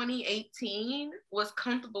maybe 2018 was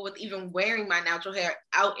comfortable with even wearing my natural hair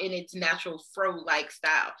out in its natural fro-like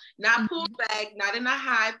style. Not pulled back, not in a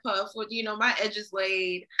high puff with, you know, my edges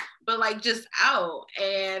laid, but like just out.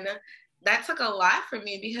 And that took a lot for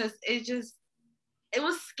me because it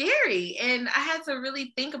was scary. And I had to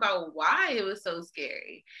really think about why it was so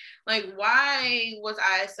scary. Like, why was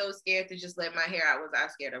I so scared to just let my hair out? Was I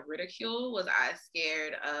scared of ridicule? Was I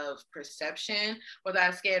scared of perception? Was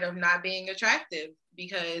I scared of not being attractive?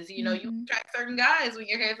 Because, you know, you attract certain guys when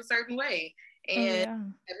your hair's a certain way.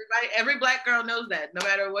 And every Black girl knows that. No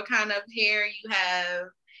matter what kind of hair you have,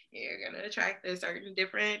 you're going to attract a certain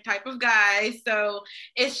different type of guy. So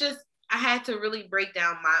it's just, I had to really break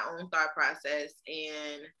down my own thought process,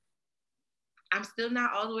 and I'm still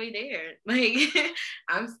not all the way there. Like,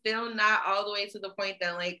 I'm still not all the way to the point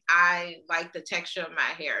that like I like the texture of my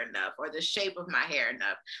hair enough or the shape of my hair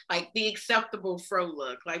enough, like the acceptable fro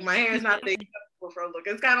look. Like my hair is not the acceptable fro look.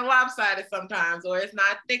 It's kind of lopsided sometimes, or it's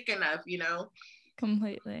not thick enough, you know?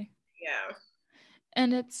 Completely. Yeah.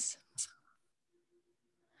 And it's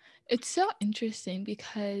so interesting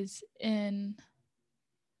because in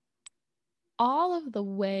all of the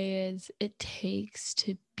ways it takes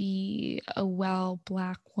to be a well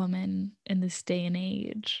Black woman in this day and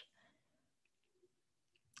age,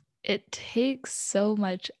 it takes so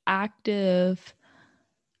much active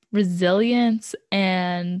resilience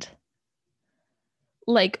and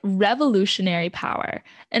like revolutionary power.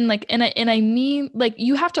 And like, and I mean, like,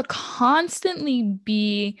 you have to constantly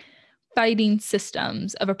be fighting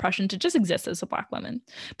systems of oppression to just exist as a Black woman.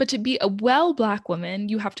 But to be a well Black woman,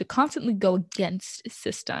 you have to constantly go against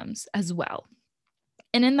systems as well.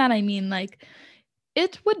 And in that, I mean, like,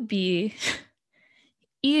 it would be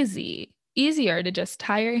easier to just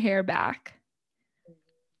tie your hair back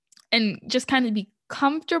and just kind of be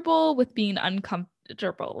comfortable with being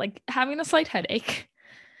uncomfortable, like having a slight headache,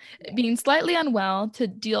 being slightly unwell, to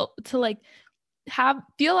like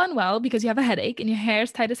feel unwell because you have a headache and your hair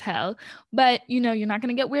is tight as hell, but you know, you're not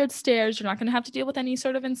going to get weird stares, you're not going to have to deal with any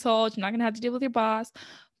sort of insult, you're not going to have to deal with your boss,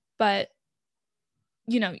 but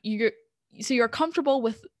you know, you're comfortable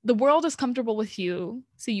with the world, is comfortable with you,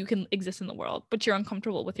 so you can exist in the world, but you're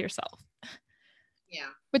uncomfortable with yourself. Yeah.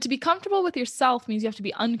 But to be comfortable with yourself means you have to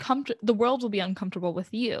be uncomfortable, the world will be uncomfortable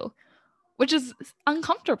with you, which is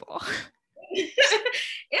uncomfortable.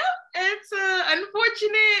 Yep, it's an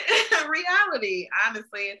unfortunate reality.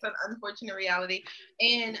 Honestly, it's an unfortunate reality.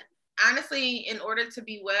 And honestly, in order to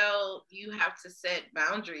be well, you have to set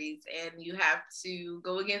boundaries and you have to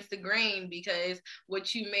go against the grain, because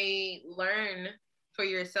what you may learn for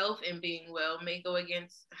yourself in being well may go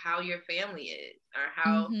against how your family is or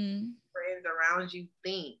how friends around you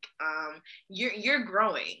think. You're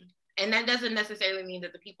growing, and that doesn't necessarily mean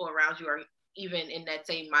that the people around you are even in that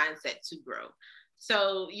same mindset to grow.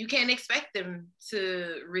 So you can't expect them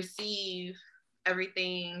to receive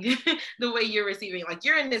everything the way you're receiving. Like,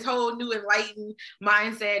 you're in this whole new enlightened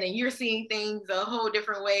mindset and you're seeing things a whole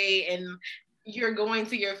different way, and you're going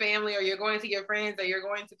to your family or you're going to your friends or you're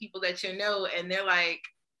going to people that you know, and they're like,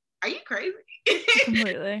 are you crazy?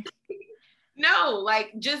 Completely. No,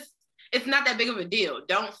 like, just, it's not that big of a deal.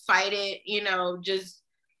 Don't fight it, you know, just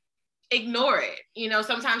ignore it. You know,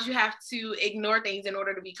 sometimes you have to ignore things in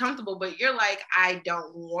order to be comfortable, but you're like, I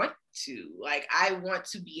don't want to. Like, I want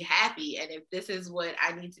to be happy. And if this is what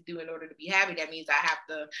I need to do in order to be happy, that means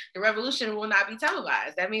the revolution will not be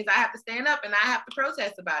televised. That means I have to stand up and I have to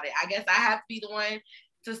protest about it. I guess I have to be the one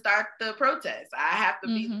to start the protest. I have to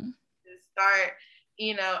be to start,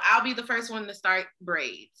 you know, I'll be the first one to start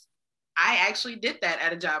braids. I actually did that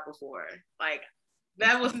at a job before. Like,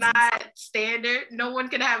 that was not standard. No one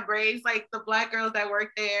could have braids. Like, the Black girls that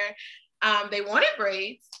worked there, they wanted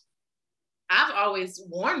braids. I've always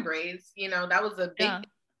worn braids. You know, that was a big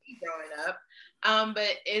thing growing up.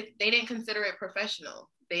 But they didn't consider it professional.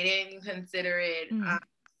 They didn't consider it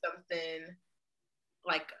something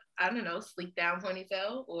like, I don't know, sleek down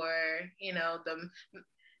ponytail, or, you know,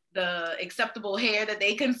 the acceptable hair that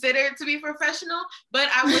they considered to be professional. But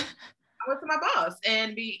I went to my boss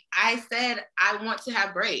and I said I want to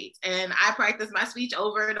have braids, and I practiced my speech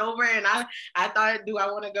over and over. And I thought, do I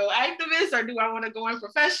want to go activist or do I want to go in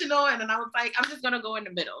professional? And then I was like, I'm just gonna go in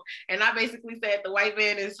the middle. And I basically said the white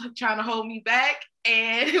man is trying to hold me back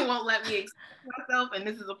and it won't let me express myself, and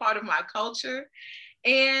this is a part of my culture.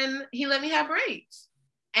 And he let me have braids.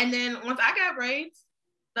 And then once I got braids,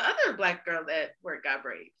 the other Black girls at work got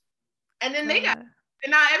braids. And then they got,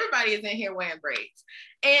 and now everybody is in here wearing braids.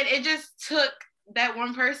 And it just took that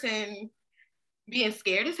one person being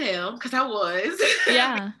scared as hell, because I was.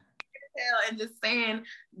 Yeah. And just saying,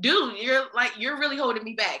 dude, you're really holding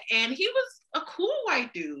me back. And he was a cool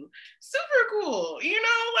white dude, super cool,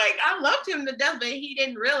 like I loved him to death, but he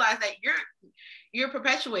didn't realize that you're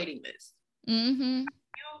perpetuating this. Mm-hmm.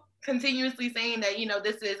 Continuously saying that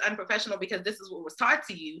this is unprofessional because this is what was taught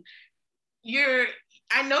to you.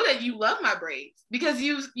 I know that you love my braids because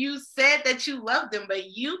you said that you love them, but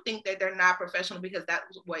you think that they're not professional because that's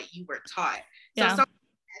what you were taught. So someone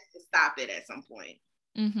has to stop it at some point.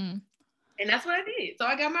 Mm-hmm. And that's what I did. So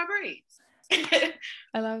I got my braids.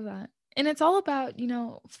 I love that. And it's all about,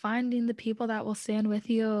 finding the people that will stand with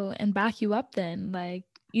you and back you up then. Like,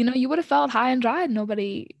 you would have felt high and dry and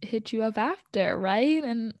nobody hit you up after, right?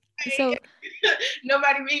 And so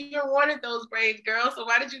nobody even wanted those braids, girl. So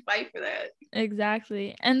why did you fight for that?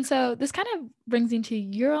 Exactly. And so this kind of brings into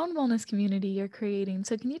your own wellness community you're creating.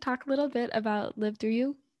 So can you talk a little bit about Live Through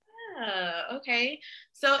You? Okay.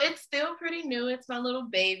 So it's still pretty new. It's my little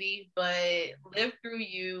baby, but Live Through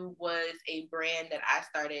You was a brand that I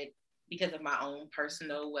started because of my own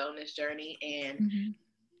personal wellness journey. And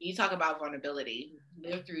you talk about vulnerability.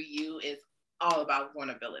 Live Through You is all about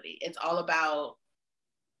vulnerability. It's all about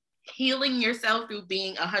healing yourself through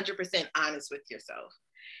being 100% honest with yourself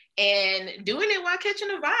and doing it while catching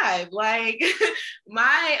a vibe. Like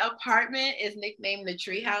my apartment is nicknamed the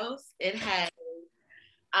Treehouse. It has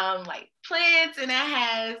like plants, and it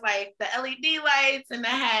has like the LED lights, and it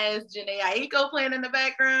has Jhené Aiko playing in the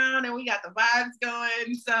background, and we got the vibes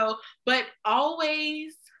going. So, but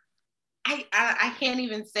always, I can't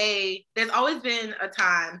even say, there's always been a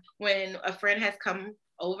time when a friend has come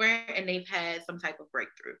over and they've had some type of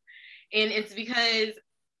breakthrough. And it's because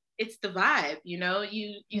it's the vibe,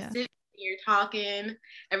 you sit, you're talking,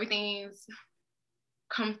 everything's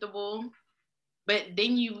comfortable, but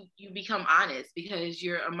then you become honest because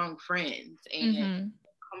you're among friends and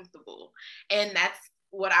comfortable. And that's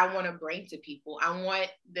what I want to bring to people. I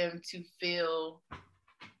want them to feel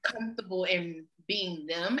comfortable in being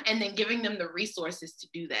them and then giving them the resources to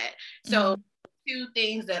do that. So two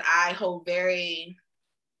things that I hold very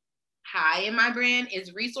high in my brand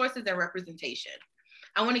is resources and representation.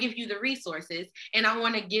 I want to give you the resources, and I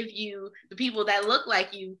want to give you the people that look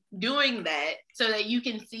like you doing that so that you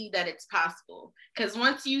can see that it's possible. Because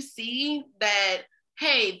once you see that,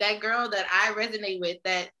 hey, that girl that I resonate with,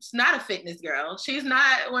 that's not a fitness girl, she's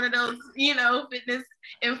not one of those, fitness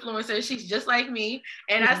influencers, she's just like me,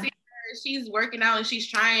 and I see her, she's working out and she's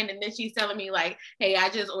trying, and then she's telling me like, hey, I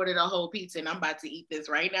just ordered a whole pizza and I'm about to eat this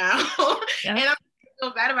right now. And I'm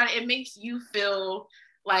so bad about it. It makes you feel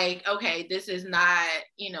like, okay, this is not,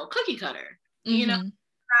 cookie cutter, not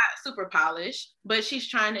super polished, but she's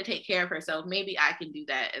trying to take care of herself. Maybe I can do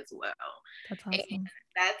that as well. That's awesome. And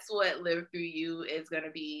that's what Live Through You is going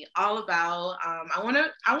to be all about. I want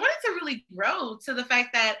it to really grow to the fact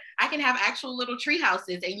that I can have actual little tree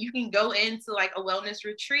houses, and you can go into like a wellness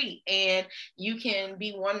retreat and you can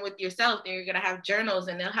be one with yourself, and you're going to have journals,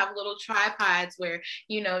 and they'll have little tripods where,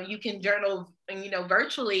 you can journal,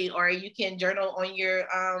 virtually, or you can journal on your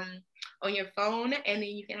phone, and then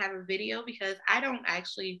you can have a video, because I don't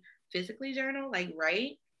actually physically journal, like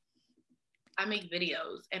write. I make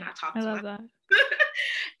videos and I talk to myself. That.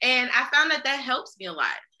 And I found that helps me a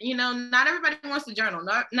lot. Not everybody wants to journal.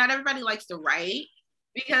 Not everybody likes to write,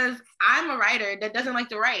 because I'm a writer that doesn't like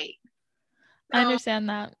to write. So I understand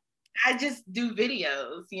that. I just do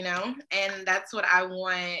videos, and that's what I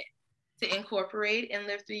want to incorporate and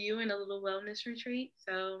Live Through You in a little wellness retreat.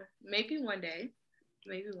 So maybe one day.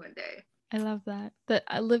 I love that.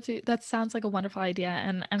 That sounds like a wonderful idea.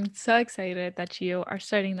 And I'm so excited that you are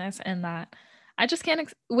starting this, and that I just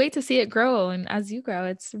can't wait to see it grow. And as you grow,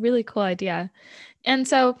 it's a really cool idea. And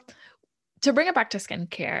so to bring it back to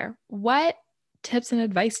skincare, what tips and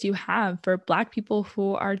advice do you have for Black people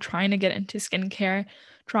who are trying to get into skincare,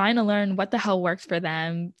 trying to learn what the hell works for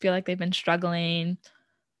them, feel like they've been struggling?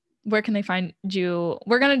 Where can they find you?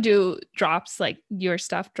 We're going to do drops, like your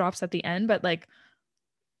stuff drops at the end, but like,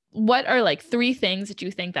 what are like 3 things that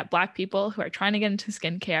you think that Black people who are trying to get into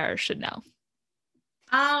skincare should know?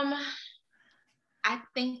 I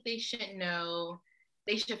think they should know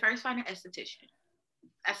they should first find an esthetician.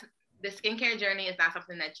 The skincare journey is not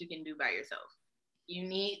something that you can do by yourself. You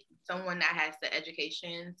need someone that has the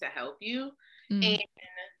education to help you, and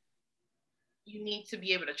you need to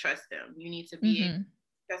be able to trust them. You need to be able to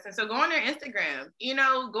trust them. So go on their Instagram.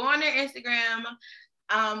 Go on their Instagram.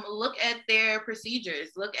 Look at their procedures,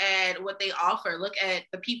 look at what they offer, look at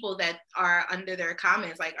the people that are under their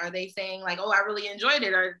comments. Like, are they saying like, oh, I really enjoyed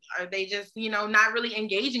it? Or are they just, not really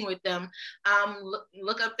engaging with them?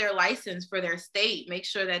 Look up their license for their state. Make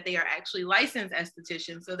sure that they are actually licensed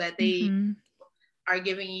estheticians so that they are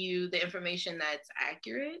giving you the information that's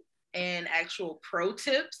accurate and actual pro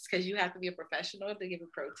tips, because you have to be a professional to give a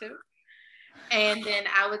pro tip. And then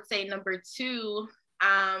I would say number 2,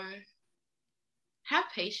 have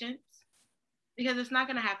patience, because it's not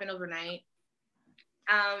going to happen overnight.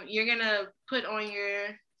 You're going to put on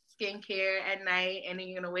your skincare at night, and then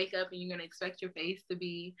you're going to wake up and you're going to expect your face to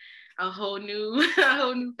be a whole new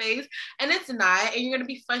face, and it's not, and you're going to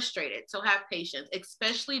be frustrated. So have patience,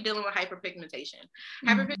 especially dealing with hyperpigmentation.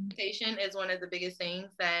 Hyperpigmentation is one of the biggest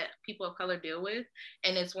things that people of color deal with,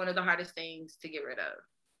 and it's one of the hardest things to get rid of.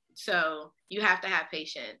 So you have to have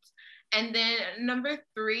patience. And then number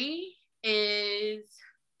 3 is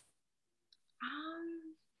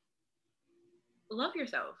love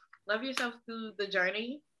yourself through the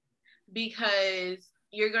journey, because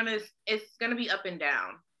it's gonna be up and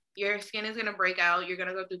down. Your skin is gonna break out, you're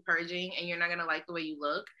gonna go through purging, and you're not gonna like the way you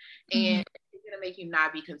look, and it's gonna make you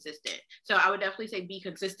not be consistent. So I would definitely say be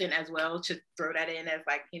consistent as well, to throw that in as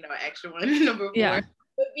like, an extra one. Number 4,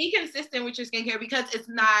 but be consistent with your skincare, because it's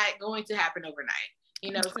not going to happen overnight. So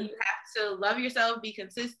you have to love yourself, be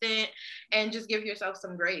consistent, and just give yourself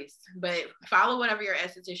some grace. But follow whatever your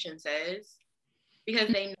esthetician says, because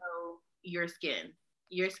they know your skin.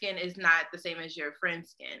 Your skin is not the same as your friend's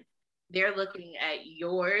skin. They're looking at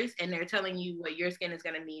yours, and they're telling you what your skin is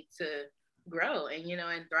going to need to grow and,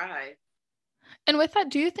 and thrive. And with that,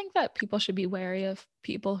 do you think that people should be wary of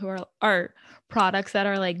people who are products that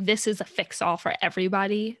are like, this is a fix-all for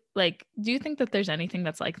everybody? Like, do you think that there's anything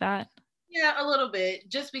that's like that? Yeah, a little bit,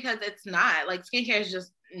 just because it's not. Like, skincare is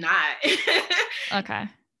just not. Okay.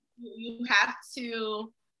 You have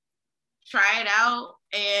to try it out,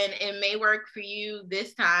 and it may work for you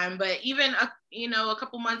this time, but even a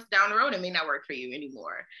couple months down the road, it may not work for you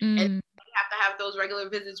anymore. And you have to have those regular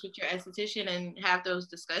visits with your esthetician and have those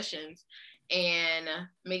discussions, and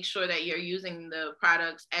make sure that you're using the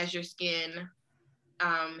products as your skin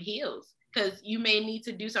heals. Because you may need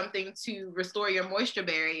to do something to restore your moisture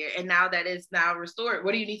barrier, and now that it's now restored,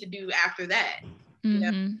 what do you need to do after that?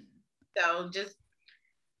 So just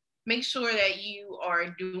make sure that you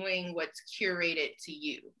are doing what's curated to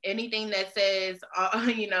you. Anything that says,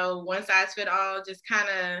 one size fit all, just kind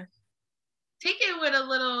of take it with a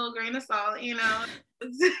little grain of salt,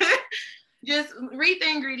 Just read the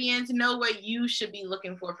ingredients, know what you should be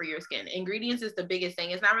looking for your skin. Ingredients is the biggest thing.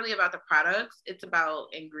 It's not really about the products, it's about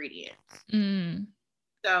ingredients.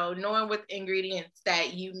 So knowing what ingredients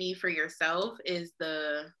that you need for yourself is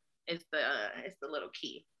the little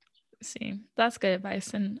key. See, that's good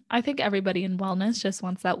advice. And I think everybody in wellness just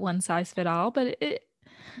wants that one size fit all, but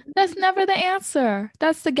that's never the answer.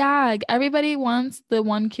 That's the gag. Everybody wants the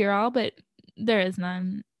one cure all, but there is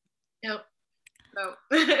none. Nope. No.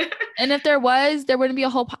 And if there was, there wouldn't be a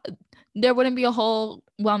whole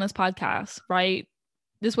wellness podcast, right?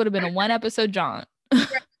 This would have been a 1-episode jaunt. And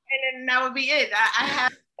then that would be it. I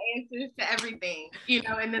have answers to everything,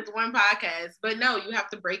 in this one podcast. But no, you have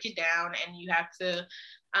to break it down, and you have to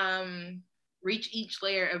reach each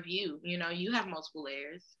layer of you. You have multiple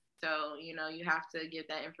layers. So, you have to give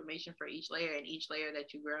that information for each layer and each layer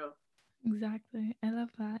that you grow. Exactly. I love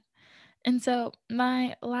that. And so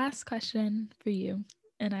my last question for you,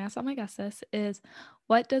 and I ask all my guests this, is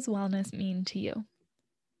what does wellness mean to you?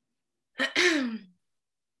 To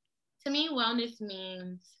me, wellness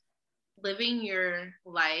means living your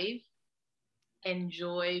life and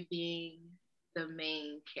joy being the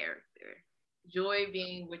main character. Joy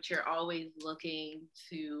being what you're always looking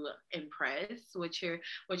to impress, what you're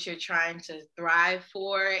trying to thrive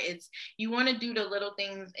for. It's, you want to do the little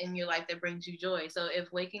things in your life that brings you joy. So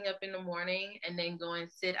if waking up in the morning and then going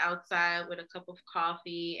sit outside with a cup of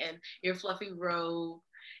coffee and your fluffy robe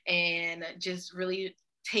and just really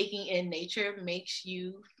taking in nature makes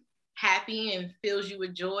you happy and fills you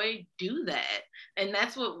with joy, do that. And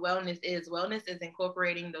that's what wellness is. Wellness is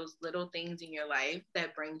incorporating those little things in your life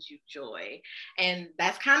that brings you joy. And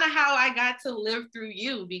that's kind of how I got to live through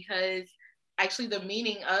you, because actually the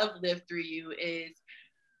meaning of live through you is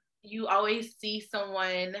you always see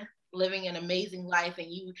someone living an amazing life, and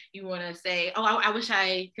you want to say, oh, I wish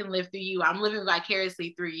I can live through you. I'm living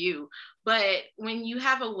vicariously through you. But when you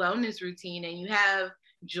have a wellness routine and you have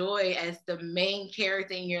joy as the main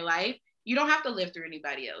character in your life, you don't have to live through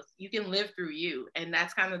anybody else. You can live through you. And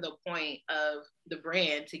that's kind of the point of the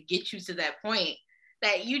brand, to get you to that point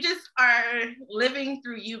that you just are living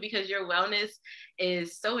through you, because your wellness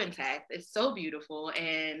is so intact. It's so beautiful,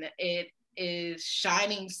 and it is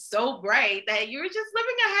shining so bright that you're just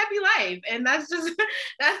living a happy life. And that's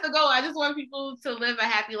the goal. I just want people to live a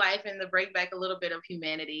happy life and to bring back a little bit of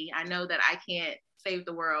humanity. I know that I can't save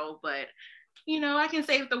the world, but I can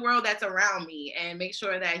save the world that's around me and make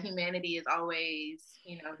sure that humanity is always,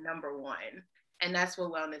 number one. And that's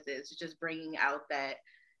what wellness is, just bringing out that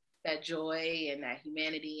joy and that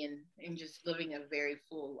humanity, and just living a very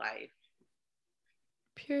full life.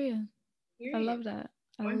 Period. I love that.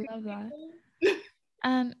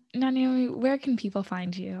 And now, Naomi, where can people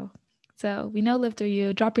find you? So we know Live Through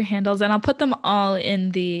You. Drop your handles, and I'll put them all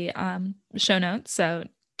in the show notes, so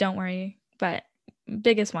don't worry. But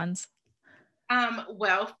biggest ones.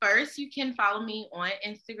 Well, first you can follow me on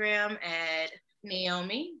Instagram at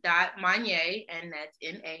Naomi.Monye, and that's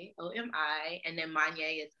Naomi, and then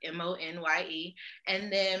Monye is Monye.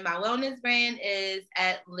 And then my wellness brand is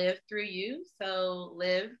at Live Through You. So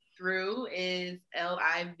Live Through is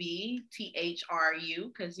LIVTHRU,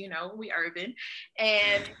 because we urban,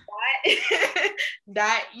 and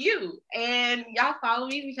 .u. And y'all follow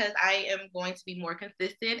me, because I am going to be more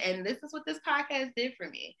consistent, and this is what this podcast did for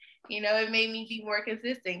me. It made me be more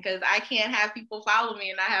consistent, because I can't have people follow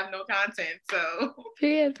me and I have no content. So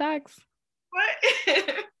period. Facts.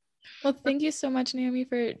 What? Well, thank you so much, Naomi,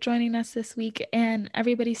 for joining us this week. And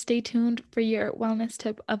everybody stay tuned for your wellness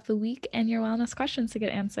tip of the week and your wellness questions to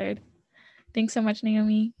get answered. Thanks so much,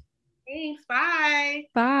 Naomi. Thanks. Bye.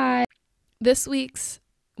 Bye. This week's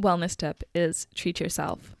wellness tip is treat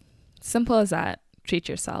yourself. Simple as that. Treat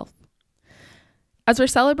yourself. As we're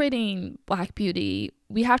celebrating Black beauty,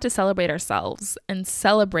 we have to celebrate ourselves and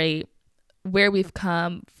celebrate where we've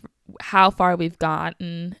come, how far we've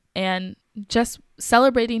gotten, and just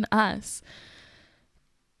celebrating us.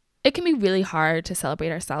 It can be really hard to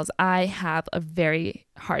celebrate ourselves. I have a very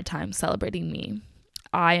hard time celebrating me.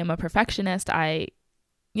 I am a perfectionist.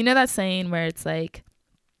 You know that saying where it's like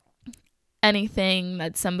anything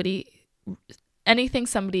somebody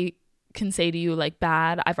can say to you like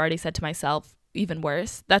bad, I've already said to myself even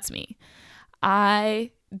worse. That's me.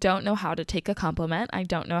 I don't know how to take a compliment. I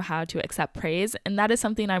don't know how to accept praise. And that is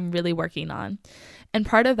something I'm really working on. And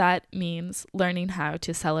part of that means learning how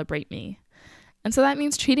to celebrate me. And so that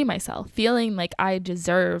means treating myself, feeling like I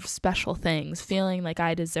deserve special things, feeling like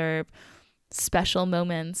I deserve special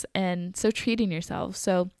moments. And so treating yourself.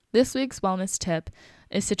 So this week's wellness tip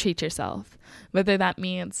is to treat yourself, whether that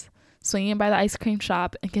means swinging by the ice cream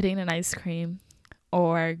shop and getting an ice cream,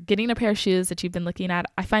 or getting a pair of shoes that you've been looking at.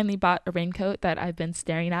 I finally bought a raincoat that I've been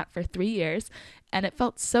staring at for 3 years, and it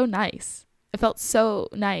felt so nice.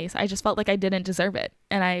 I just felt like I didn't deserve it.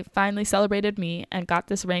 And I finally celebrated me and got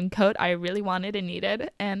this raincoat I really wanted and needed,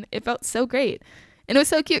 and it felt so great. And it was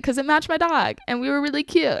so cute because it matched my dog, and we were really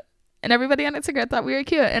cute. And everybody on Instagram thought we were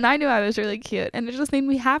cute, and I knew I was really cute, and it just made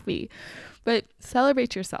me happy. But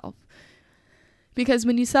celebrate yourself. Because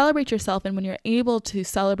when you celebrate yourself and when you're able to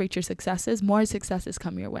celebrate your successes, more successes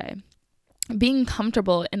come your way. Being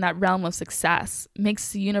comfortable in that realm of success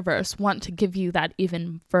makes the universe want to give you that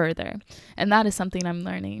even further. And that is something I'm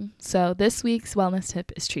learning. So this week's wellness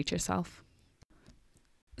tip is treat yourself.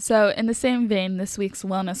 So in the same vein, this week's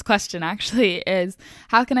wellness question actually is,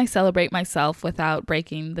 how can I celebrate myself without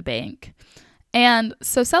breaking the bank? And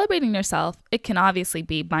so celebrating yourself, it can obviously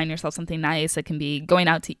be buying yourself something nice. It can be going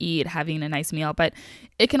out to eat, having a nice meal, but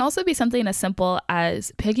it can also be something as simple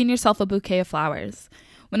as picking yourself a bouquet of flowers.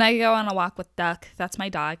 When I go on a walk with Duck, that's my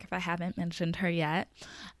dog, if I haven't mentioned her yet,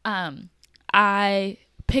 I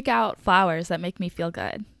pick out flowers that make me feel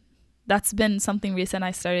good. That's been something recent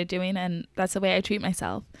I started doing, and that's the way I treat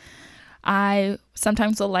myself. I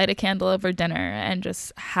sometimes will light a candle over dinner and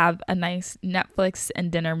just have a nice Netflix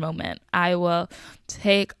and dinner moment. I will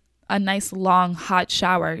take a nice long hot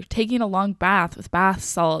shower, taking a long bath with bath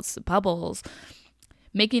salts, bubbles,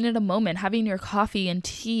 making it a moment, having your coffee and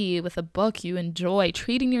tea with a book you enjoy,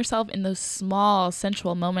 treating yourself in those small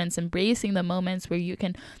sensual moments, embracing the moments where you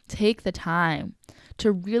can take the time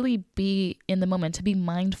to really be in the moment, to be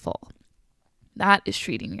mindful. That is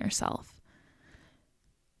treating yourself.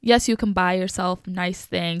 Yes, you can buy yourself nice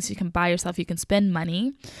things. You can spend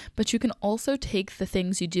money, but you can also take the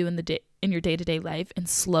things you do in your day-to-day life and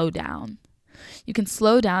slow down. You can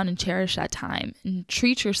slow down and cherish that time and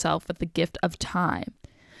treat yourself with the gift of time.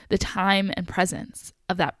 the time and presence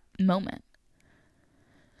of that moment.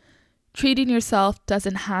 Treating yourself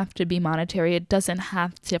doesn't have to be monetary. It doesn't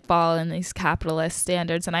have to fall in these capitalist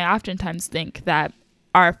standards. And I oftentimes think that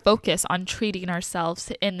our focus on treating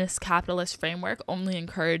ourselves in this capitalist framework only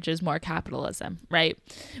encourages more capitalism, right?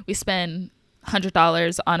 We spend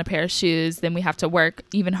 $100 on a pair of shoes, then we have to work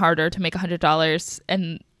even harder to make $100,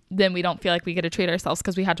 and then we don't feel like we get to treat ourselves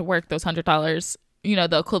because we had to work those $100,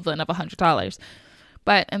 the equivalent of $100.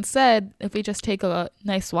 But instead, if we just take a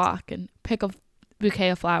nice walk and pick a bouquet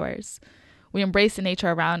of flowers, we embrace the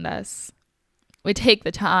nature around us, we take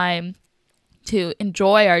the time to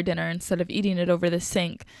enjoy our dinner instead of eating it over the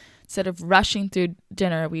sink, instead of rushing through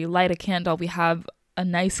dinner, we light a candle, we have a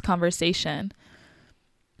nice conversation,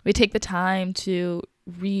 we take the time to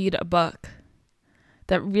read a book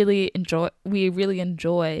that we really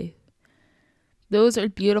enjoy. Those are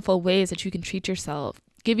beautiful ways that you can treat yourself,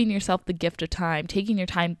 giving yourself the gift of time, taking your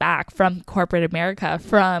time back from corporate America,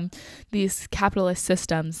 from these capitalist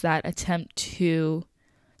systems that attempt to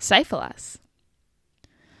stifle us.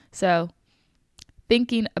 So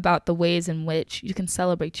thinking about the ways in which you can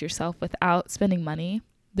celebrate yourself without spending money,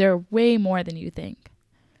 they're way more than you think.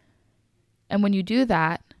 And when you do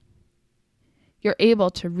that, you're able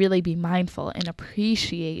to really be mindful and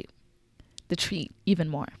appreciate the treat even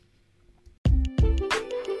more.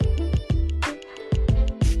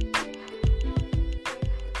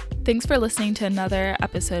 Thanks for listening to another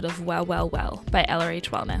episode of Well, Well, Well by LRH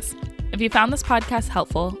Wellness. If you found this podcast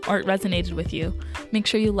helpful or it resonated with you, make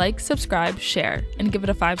sure you like, subscribe, share, and give it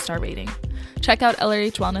a 5-star rating. Check out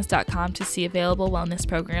lrhwellness.com to see available wellness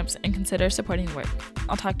programs and consider supporting the work.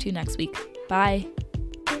 I'll talk to you next week. Bye.